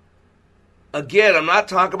man. Again, I'm not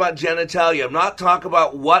talking about genitalia. I'm not talking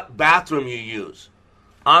about what bathroom you use.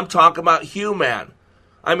 I'm talking about human.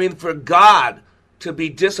 I mean, for God to be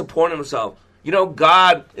disappointed in himself. You know,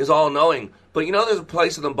 God is all-knowing. But you know there's a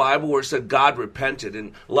place in the Bible where it said God repented.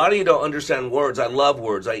 And a lot of you don't understand words. I love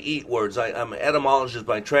words. I eat words. I'm an etymologist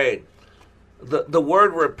by trade. The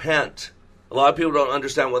word repent, a lot of people don't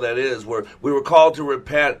understand what that is. We were called to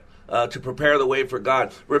repent, to prepare the way for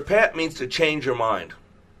God. Repent means to change your mind,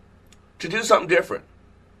 to do something different,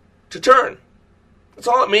 to turn. That's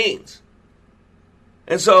all it means.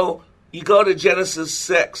 And so you go to Genesis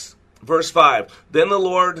 6, verse 5. Then the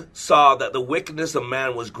Lord saw that the wickedness of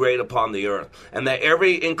man was great upon the earth, and that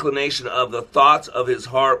every inclination of the thoughts of his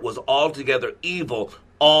heart was altogether evil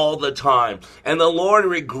all the time. And the Lord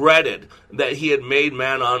regretted that he had made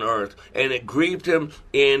man on earth, and it grieved him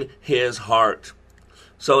in his heart.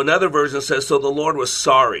 So another version says, so the Lord was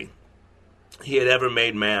sorry he had ever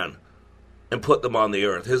made man and put them on the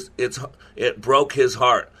earth. It broke his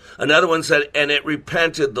heart. Another one said, and it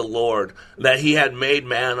repented the Lord that he had made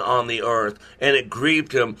man on the earth, and it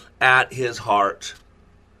grieved him at his heart.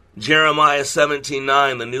 Jeremiah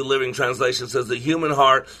 17:9, the New Living Translation says, the human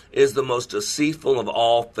heart is the most deceitful of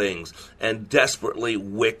all things and desperately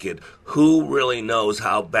wicked. Who really knows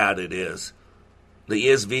how bad it is? The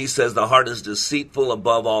ESV says the heart is deceitful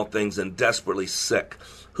above all things and desperately sick.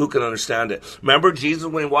 Who can understand it? Remember Jesus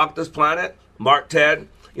when he walked this planet? Mark 10,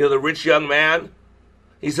 the rich young man.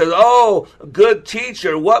 He says, oh, good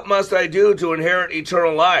teacher, what must I do to inherit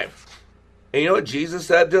eternal life? And you know what Jesus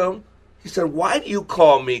said to him? He said, why do you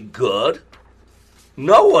call me good?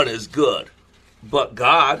 No one is good but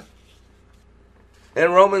God.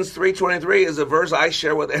 And Romans 3:23 is a verse I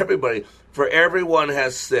share with everybody. For everyone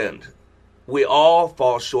has sinned. We all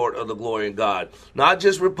fall short of the glory of God. Not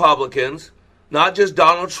just Republicans, not just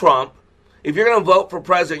Donald Trump. If you're going to vote for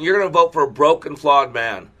president, you're going to vote for a broken, flawed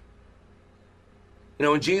man.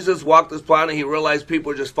 When Jesus walked this planet, he realized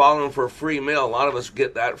people were just following him for a free meal. A lot of us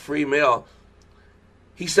get that free meal.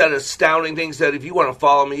 He said astounding things. He said, if you want to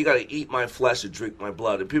follow me, you got to eat my flesh and drink my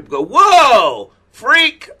blood. And people go, whoa,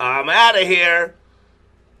 freak, I'm out of here.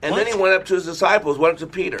 And then he went up to his disciples, went up to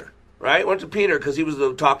Peter, right? Went to Peter because he was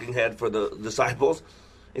the talking head for the disciples.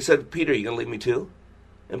 He said, Peter, you going to leave me too?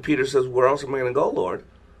 And Peter says, where else am I going to go, Lord?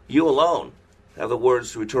 You alone have the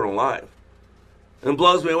words to eternal life. And it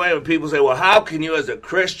blows me away when people say, well, how can you as a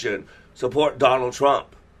Christian support Donald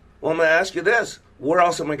Trump? Well, I'm going to ask you this. Where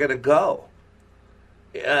else am I going to go?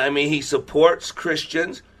 I mean, he supports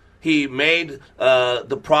Christians. He made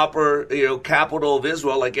the proper, capital of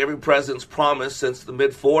Israel, like every president's promised since the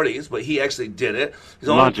mid-40s, but he actually did it. He's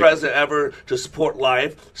the only president ever to support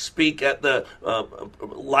life, speak at the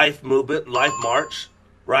life movement, life march,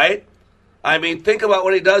 right? I mean, think about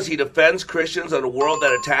what he does. He defends Christians in a world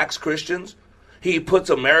that attacks Christians. He puts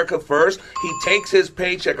America first. He takes his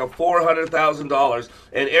paycheck of $400,000,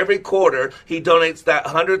 and every quarter he donates that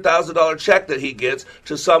 $100,000 check that he gets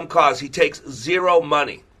to some cause. He takes zero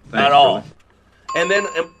money at all. And then,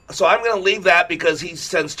 so I'm going to leave that because he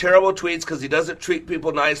sends terrible tweets, because he doesn't treat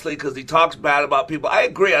people nicely, because he talks bad about people. I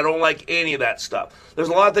agree. I don't like any of that stuff. There's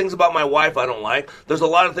a lot of things about my wife I don't like. There's a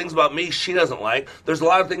lot of things about me she doesn't like. There's a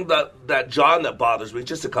lot of things that John that bothers me.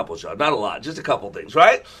 Just a couple, John. Not a lot. Just a couple things,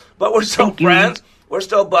 right? But we're still friends. We're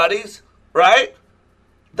still buddies, right?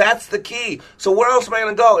 That's the key. So where else am I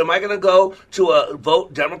going to go? Am I going to go to a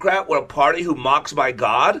vote Democrat with a party who mocks my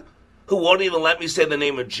God? Who won't even let me say the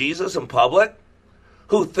name of Jesus in public?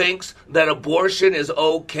 Who thinks that abortion is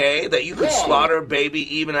okay, that you can slaughter a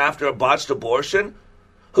baby even after a botched abortion?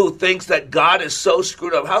 Who thinks that God is so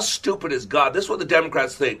screwed up? How stupid is God? This is what the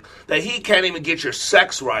Democrats think, that he can't even get your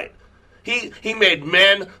sex right. He made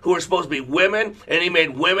men who are supposed to be women, and he made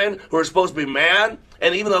women who are supposed to be man.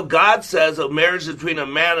 And even though God says a marriage is between a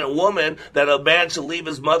man and a woman, that a man should leave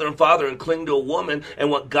his mother and father and cling to a woman,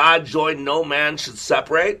 and what God joined, no man should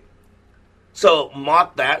separate. So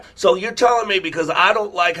mock that. So you're telling me because I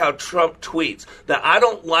don't like how Trump tweets, that I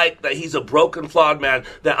don't like that he's a broken, flawed man,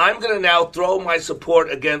 that I'm going to now throw my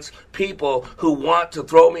support against people who want to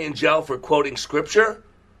throw me in jail for quoting scripture?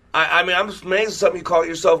 I mean, I'm amazed some of you call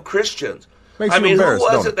yourself Christians. Makes you embarrassed,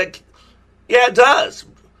 who was it that... Yeah, it does.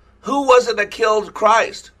 Who was it that killed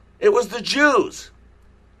Christ? It was the Jews.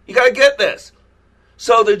 You got to get this.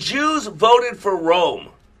 So the Jews voted for Rome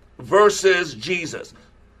versus Jesus.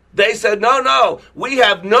 They said, no, we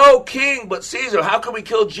have no king but Caesar. How can we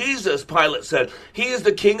kill Jesus? Pilate said. He is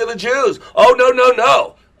the king of the Jews. Oh,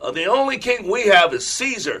 no. The only king we have is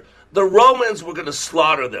Caesar. The Romans were going to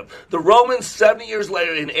slaughter them. The Romans, 70 years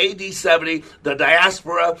later, in AD 70, the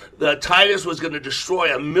diaspora, Titus was going to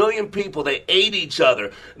destroy 1 million people. They ate each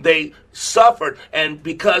other. They suffered. And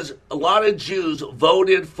because a lot of Jews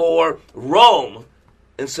voted for Rome,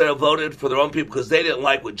 instead of voted for their own people because they didn't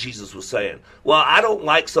like what Jesus was saying. Well, I don't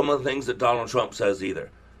like some of the things that Donald Trump says either.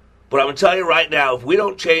 But I'm going to tell you right now, if we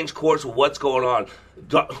don't change course with what's going on,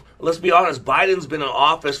 let's be honest, Biden's been in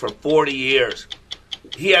office for 40 years.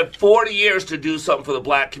 He had 40 years to do something for the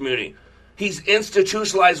black community. He's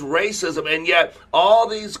institutionalized racism, and yet all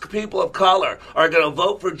these people of color are going to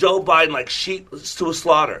vote for Joe Biden like sheep to a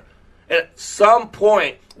slaughter. And at some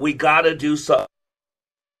point, we got to do something.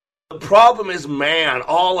 The problem is man,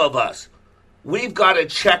 all of us. We've got to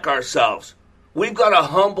check ourselves. We've got to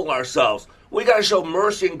humble ourselves. We got to show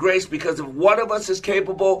mercy and grace because if one of us is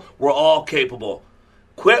capable, we're all capable.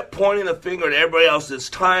 Quit pointing the finger at everybody else. It's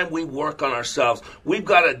time we work on ourselves. We've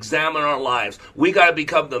got to examine our lives. We got to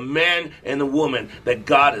become the men and the women that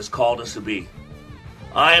God has called us to be.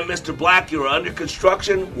 I am Mr. Black. You are under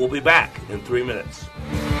construction. We'll be back in 3 minutes.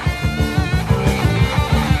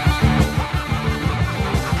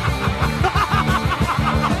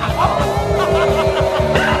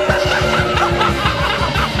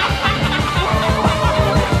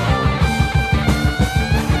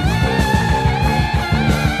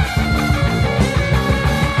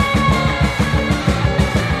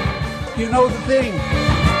 Know the thing.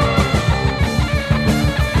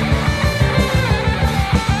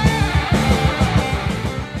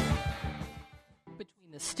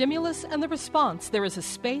 Between the stimulus and the response, there is a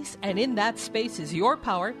space, and in that space is your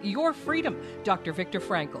power, your freedom. Dr. Viktor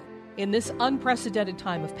Frankl. In this unprecedented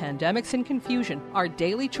time of pandemics and confusion, our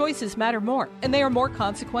daily choices matter more, and they are more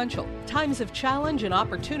consequential. Times of challenge and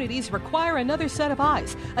opportunities require another set of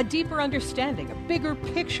eyes, a deeper understanding, a bigger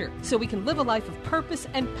picture, so we can live a life of purpose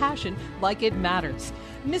and passion like it matters.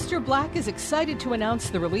 Mr. Black is excited to announce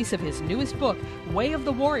the release of his newest book, Way of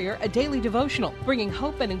the Warrior, a daily devotional, bringing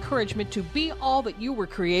hope and encouragement to be all that you were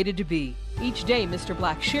created to be. Each day, Mr.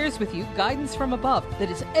 Black shares with you guidance from above that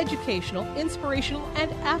is educational, inspirational, and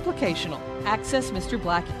applicational. Access Mr.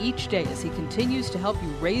 Black each day as he continues to help you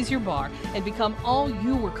raise your bar and become all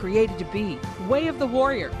you were created to be. Way of the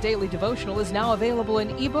Warrior Daily Devotional is now available in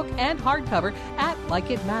ebook and hardcover at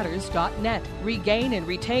likeitmatters.net. Regain and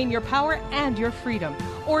retain your power and your freedom.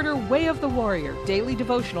 Order Way of the Warrior Daily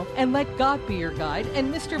Devotional and let God be your guide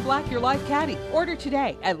and Mr. Black your life caddy. Order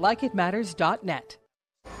today at likeitmatters.net.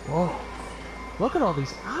 Whoa. Look at all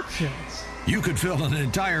these options. You could fill an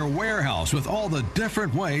entire warehouse with all the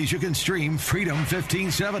different ways you can stream Freedom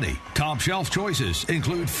 1570. Top shelf choices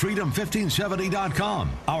include freedom1570.com,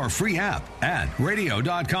 our free app, and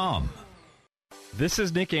radio.com. This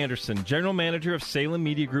is Nick Anderson, General Manager of Salem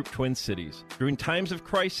Media Group Twin Cities. During times of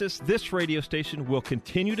crisis, this radio station will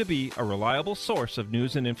continue to be a reliable source of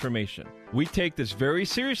news and information. We take this very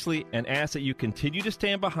seriously and ask that you continue to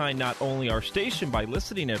stand behind not only our station by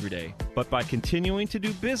listening every day, but by continuing to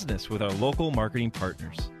do business with our local marketing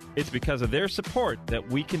partners. It's because of their support that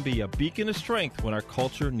we can be a beacon of strength when our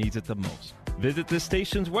culture needs it the most. Visit this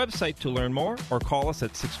station's website to learn more or call us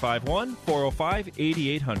at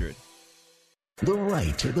 651-405-8800. The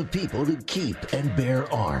right of the people to keep and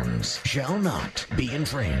bear arms shall not be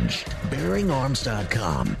infringed.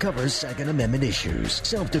 BearingArms.com covers Second Amendment issues,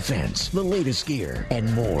 self-defense, the latest gear,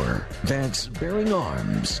 and more. That's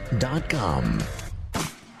BearingArms.com.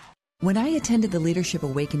 When I attended the Leadership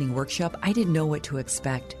Awakening workshop, I didn't know what to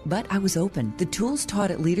expect, but I was open. The tools taught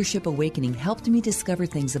at Leadership Awakening helped me discover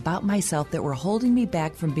things about myself that were holding me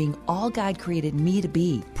back from being all God created me to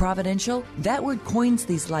be. Providential? That word coins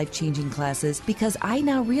these life-changing classes because I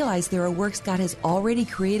now realize there are works God has already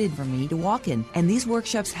created for me to walk in, and these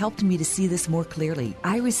workshops helped me to see this more clearly.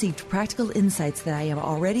 I received practical insights that I am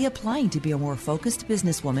already applying to be a more focused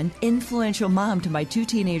businesswoman, influential mom to my 2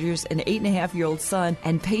 teenagers, an 8.5-year-old son,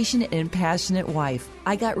 and patient and passionate wife.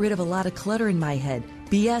 I got rid of a lot of clutter in my head.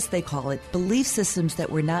 BS, they call it, belief systems that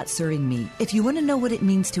were not serving me. If you want to know what it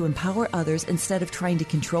means to empower others instead of trying to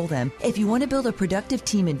control them, if you want to build a productive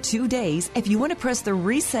team in 2 days, if you want to press the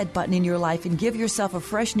reset button in your life and give yourself a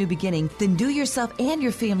fresh new beginning, then do yourself and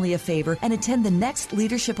your family a favor and attend the next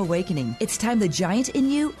Leadership Awakening. It's time the giant in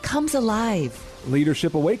you comes alive.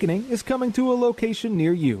 Leadership Awakening is coming to a location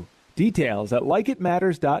near you. Details at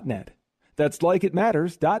likeitmatters.net. That's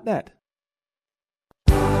likeitmatters.net.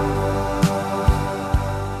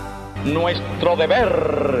 Nuestro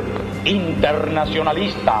deber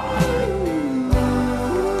internacionalista.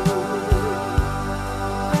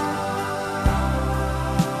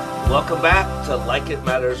 Welcome back to Like It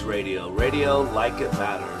Matters Radio. Radio Like It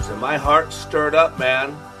Matters. And my heart's stirred up,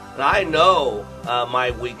 man. And I know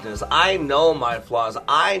my weakness. I know my flaws.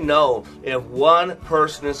 I know if one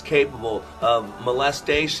person is capable of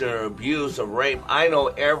molestation or abuse or rape, I know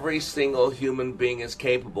every single human being is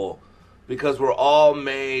capable because we're all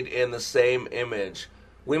made in the same image.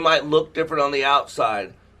 We might look different on the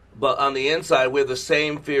outside, but on the inside, we have the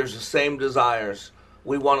same fears, the same desires.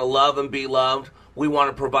 We want to love and be loved. We want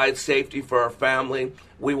to provide safety for our family.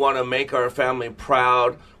 We want to make our family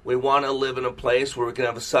proud. We want to live in a place where we can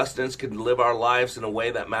have a sustenance, can live our lives in a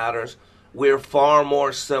way that matters. We're far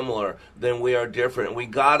more similar than we are different. We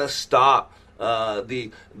got to stop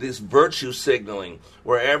this virtue signaling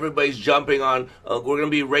where everybody's jumping on, we're going to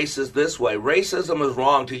be racist this way. Racism is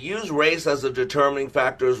wrong. To use race as a determining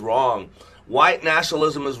factor is wrong. White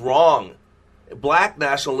nationalism is wrong. Black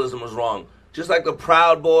nationalism is wrong. Just like the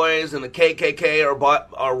Proud Boys and the KKK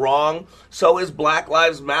are wrong, so is Black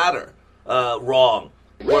Lives Matter wrong.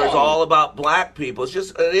 Where it's all about black people.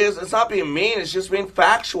 It's not being mean, it's just being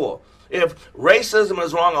factual. If racism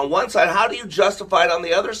is wrong on one side, how do you justify it on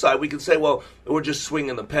the other side? We can say, well, we're just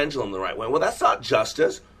swinging the pendulum the right way. Well, that's not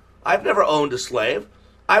justice. I've never owned a slave.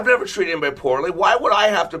 I've never treated anybody poorly. Why would I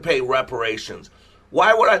have to pay reparations?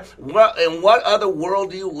 Why would I? In what other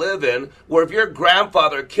world do you live in where if your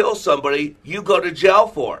grandfather kills somebody, you go to jail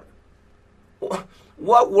for it?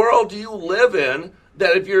 What world do you live in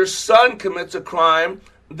that if your son commits a crime,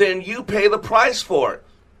 then you pay the price for it?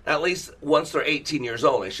 At least once they're 18 years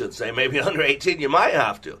old, I should say. Maybe under 18 you might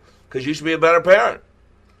have to, because you should be a better parent.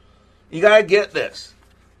 You got to get this.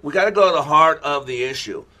 We got to go to the heart of the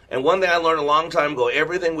issue. And one thing I learned a long time ago,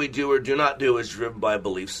 everything we do or do not do is driven by a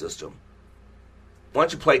belief system. Why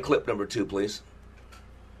don't you play clip number 2, please?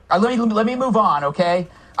 Let me move on, okay?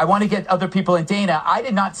 I want to get other people in. Dana, I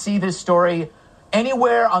did not see this story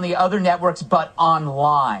anywhere on the other networks but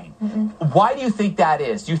online. Mm-hmm. Why do you think that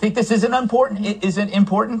is? Do you think this isn't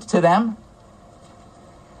important to them?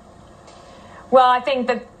 Well, I think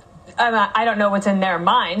that I don't know what's in their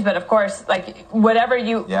minds, but of course, like whatever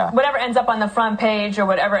ends up on the front page or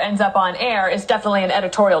whatever ends up on air is definitely an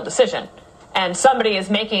editorial decision. And somebody is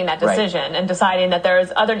making that decision and deciding that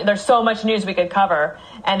there's so much news we could cover,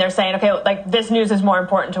 and they're saying, okay, like this news is more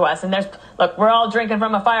important to us. And we're all drinking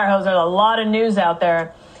from a fire hose. There's a lot of news out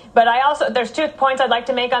there. But there's 2 points I'd like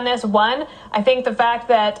to make on this. One, I think the fact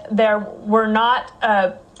that there were not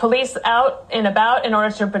police out and about in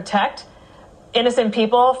order to protect innocent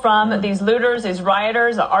people from these looters, these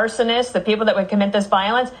rioters, the arsonists, the people that would commit this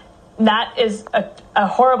violence, that is a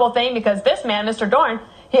horrible thing, because this man, Mr. Dorn,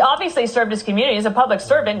 he obviously served his community as a public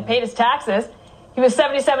servant, paid his taxes. He was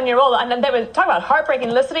 77-year-old, and then they would talk about heartbreaking,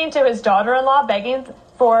 listening to his daughter-in-law begging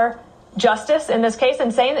for justice in this case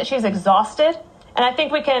and saying that she's exhausted. And I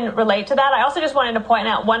think we can relate to that. I also just wanted to point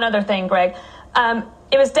out one other thing, Greg.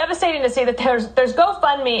 It was devastating to see that there's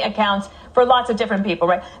GoFundMe accounts for lots of different people,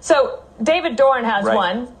 right? So David Dorn has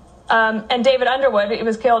one, and David Underwood, he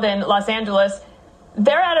was killed in Los Angeles.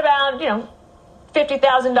 They're at about,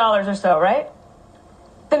 $50,000 or so, right?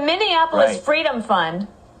 The Minneapolis Freedom Fund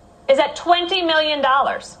is at $20 million.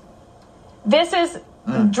 This is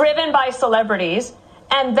driven by celebrities,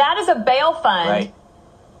 and that is a bail fund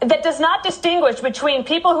that does not distinguish between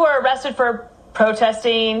people who are arrested for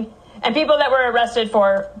protesting and people that were arrested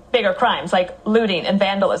for bigger crimes like looting and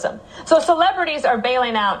vandalism. So celebrities are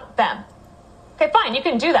bailing out them. Okay, fine, you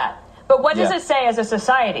can do that. But what does it say as a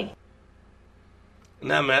society? Isn't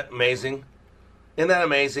that amazing? Isn't that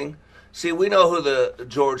amazing? See, we know who the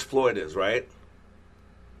George Floyd is, right?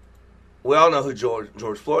 We all know who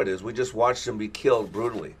George Floyd is. We just watched him be killed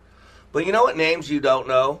brutally. But you know what names you don't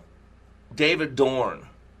know? David Dorn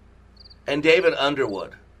and David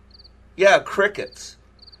Underwood. Yeah, crickets.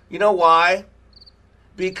 You know why?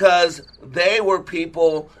 Because they were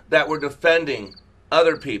people that were defending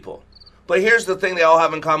other people. But here's the thing they all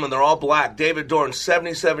have in common. They're all black. David Dorn,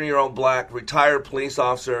 77-year-old black, retired police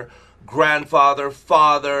officer, grandfather,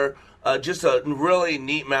 father, just a really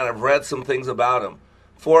neat man. I've read some things about him.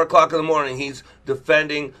 4 o'clock in the morning, he's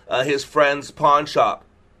defending his friend's pawn shop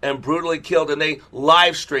and brutally killed, and they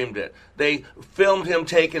live streamed it. They filmed him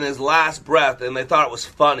taking his last breath, and they thought it was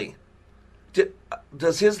funny.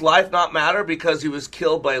 Does his life not matter because he was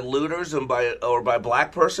killed by looters and by a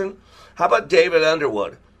black person? How about David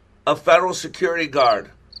Underwood, a federal security guard,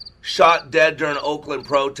 shot dead during an Oakland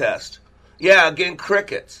protest? Yeah, again,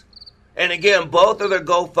 crickets. And again, both of their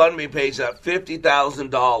GoFundMe pages at $50,000.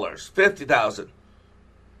 $50,000.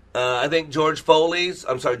 I think George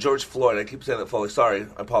Floyd. I keep saying that Foley. Sorry,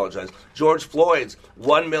 I apologize. George Floyd's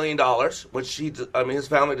 $1 million, which his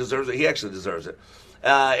family deserves it. He actually deserves it.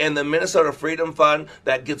 And the Minnesota Freedom Fund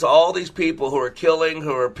that gets all these people who are killing,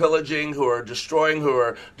 who are pillaging, who are destroying, who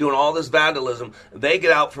are doing all this vandalism, they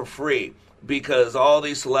get out for free. Because all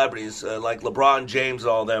these celebrities, like LeBron James and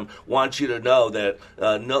all them, want you to know that,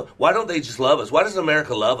 why don't they just love us? Why doesn't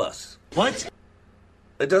America love us? What?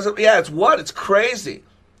 It doesn't, it's what? It's crazy.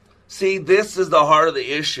 See, this is the heart of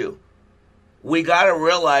the issue. We got to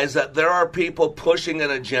realize that there are people pushing an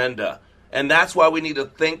agenda, and that's why we need to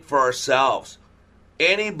think for ourselves.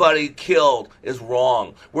 Anybody killed is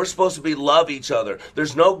wrong. We're supposed to love each other.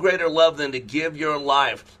 There's no greater love than to give your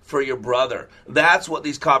life for your brother. That's what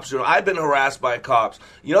these cops do. I've been harassed by cops.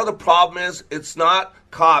 You know the problem is, it's not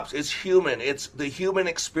cops, it's human. It's the human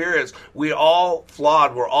experience. We're all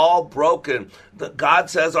flawed. We're all broken. God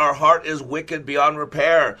says our heart is wicked beyond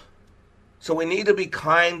repair. So we need to be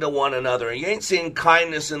kind to one another. You ain't seeing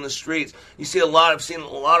kindness in the streets. I've seen a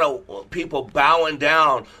lot of people bowing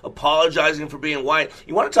down, apologizing for being white.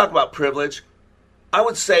 You want to talk about privilege? I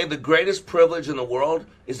would say the greatest privilege in the world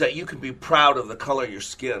is that you can be proud of the color of your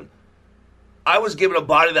skin. I was given a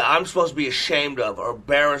body that I'm supposed to be ashamed of or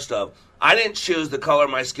embarrassed of. I didn't choose the color of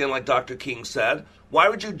my skin like Dr. King said. Why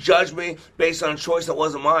would you judge me based on a choice that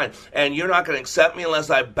wasn't mine? And you're not going to accept me unless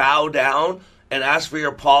I bow down and ask for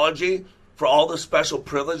your apology for all the special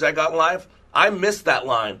privilege I got in life? I missed that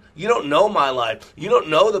line. You don't know my life. You don't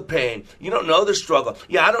know the pain. You don't know the struggle.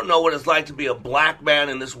 Yeah, I don't know what it's like to be a black man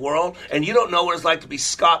in this world, and you don't know what it's like to be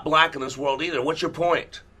Scott Black in this world either. What's your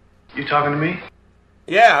point? You talking to me?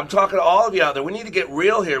 Yeah, I'm talking to all of you out there. We need to get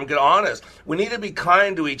real here and get honest. We need to be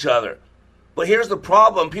kind to each other. But here's the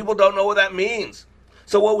problem. People don't know what that means.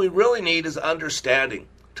 So what we really need is understanding,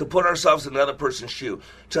 to put ourselves in another person's shoe,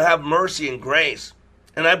 to have mercy and grace.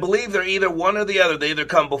 And I believe they're either one or the other. They either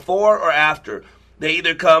come before or after. They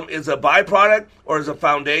either come as a byproduct or as a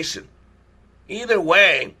foundation. Either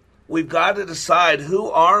way, we've got to decide, who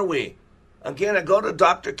are we? Again, I go to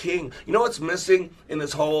Dr. King. You know what's missing in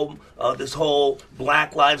this whole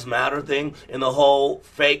Black Lives Matter thing, in the whole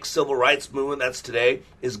fake civil rights movement that's today,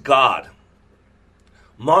 is God.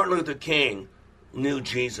 Martin Luther King knew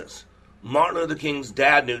Jesus. Martin Luther King's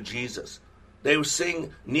dad knew Jesus. They would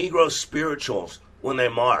sing Negro spirituals when they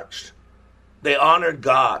marched. They honored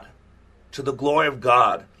God to the glory of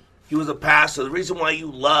God. He was a pastor. The reason why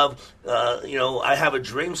you love, I Have a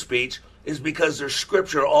Dream speech is because there's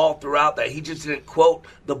scripture all throughout that. He just didn't quote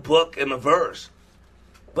the book and the verse.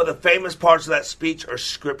 But the famous parts of that speech are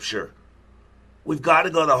scripture. We've got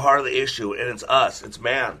to go to the heart of the issue, and it's us. It's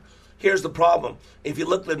man. Here's the problem. If you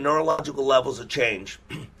look at the neurological levels of change,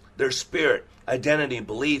 there's spirit, identity,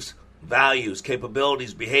 beliefs, values,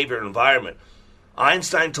 capabilities, behavior, and environment.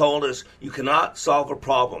 Einstein told us you cannot solve a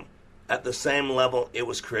problem at the same level it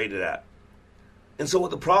was created at. And so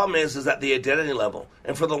what the problem is at the identity level.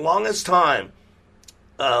 And for the longest time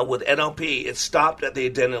with NLP, it stopped at the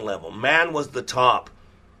identity level. Man was the top.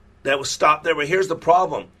 That was stopped there. But here's the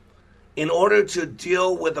problem. In order to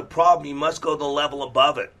deal with a problem, you must go to the level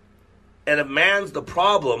above it. And if man's the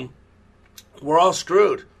problem, we're all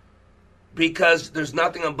screwed. Because there's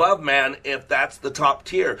nothing above man if that's the top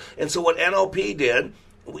tier. And so what NLP did,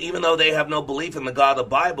 even though they have no belief in the God of the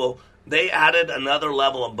Bible, they added another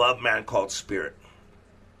level above man called spirit.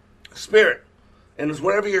 Spirit. And it's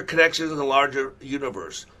whatever your connection is in the larger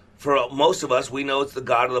universe. For most of us, we know it's the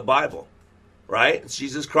God of the Bible. Right? It's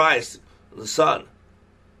Jesus Christ, the Son.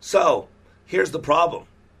 So, here's the problem.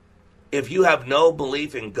 If you have no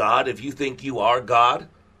belief in God, if you think you are God,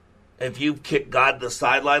 if you've kicked God to the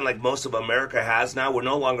sideline like most of America has now, we're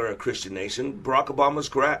no longer a Christian nation. Barack Obama's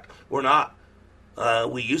correct. We're not.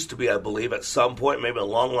 We used to be, I believe, at some point, maybe a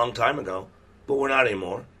long, long time ago, but we're not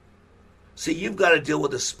anymore. See, you've got to deal with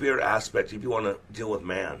the spirit aspect if you want to deal with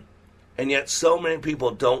man. And yet so many people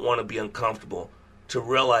don't want to be uncomfortable to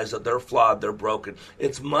realize that they're flawed, they're broken.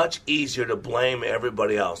 It's much easier to blame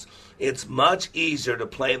everybody else. It's much easier to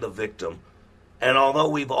play the victim. And although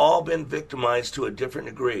we've all been victimized to a different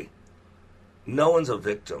degree, no one's a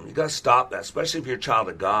victim. You got to stop that, especially if you're a child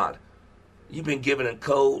of God. You've been given a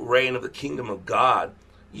co-reign of the kingdom of God.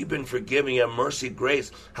 You've been forgiven. You have mercy,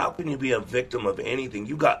 grace. How can you be a victim of anything?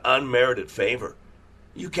 You've got unmerited favor.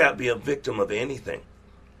 You can't be a victim of anything.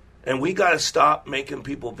 And we got to stop making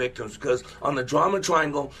people victims, because on the drama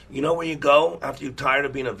triangle, you know where you go after you're tired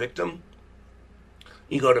of being a victim?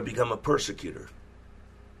 You go to become a persecutor.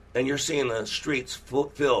 And you're seeing the streets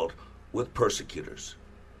filled with persecutors.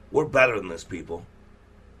 We're better than this, people.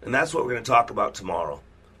 And that's what we're going to talk about tomorrow.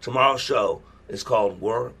 Tomorrow's show is called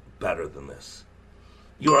We're Better Than This.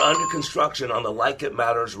 You are under construction on the Like It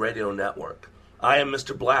Matters radio network. I am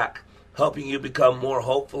Mr. Black, helping you become more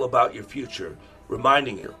hopeful about your future,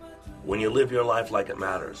 reminding you, when you live your life like it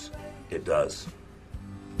matters, it does.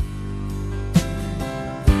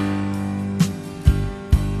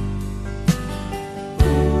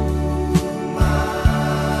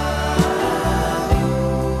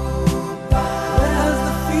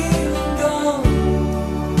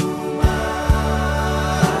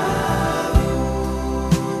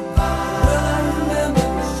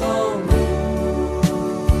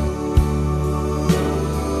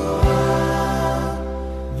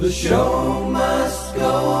 show must go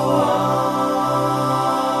on.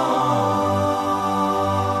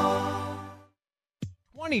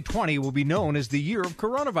 2020 will be known as the year of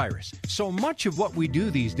coronavirus. So much of what we do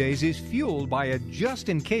these days is fueled by a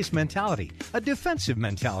just-in-case mentality, a defensive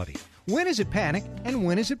mentality. When is it panic and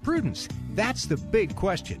when is it prudence? That's the big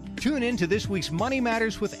question. Tune in to this week's Money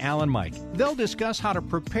Matters with Al and Mike. They'll discuss how to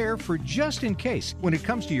prepare for just in case when it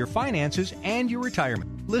comes to your finances and your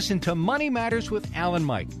retirement. Listen to Money Matters with Al and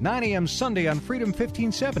Mike, 9 a.m. Sunday on Freedom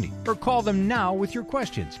 1570, or call them now with your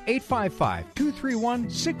questions,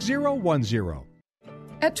 855-231-6010.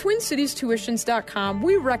 At TwinCitiesTuitions.com,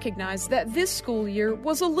 we recognize that this school year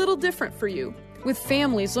was a little different for you, with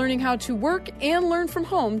families learning how to work and learn from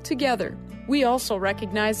home together. We also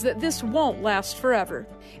recognize that this won't last forever.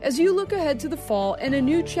 As you look ahead to the fall and a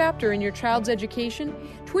new chapter in your child's education,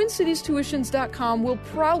 TwinCitiesTuitions.com will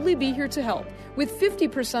proudly be here to help, with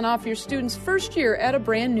 50% off your student's first year at a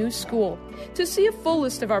brand new school. To see a full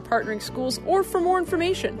list of our partnering schools or for more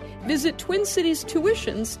information, visit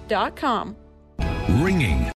TwinCitiesTuitions.com. Ringing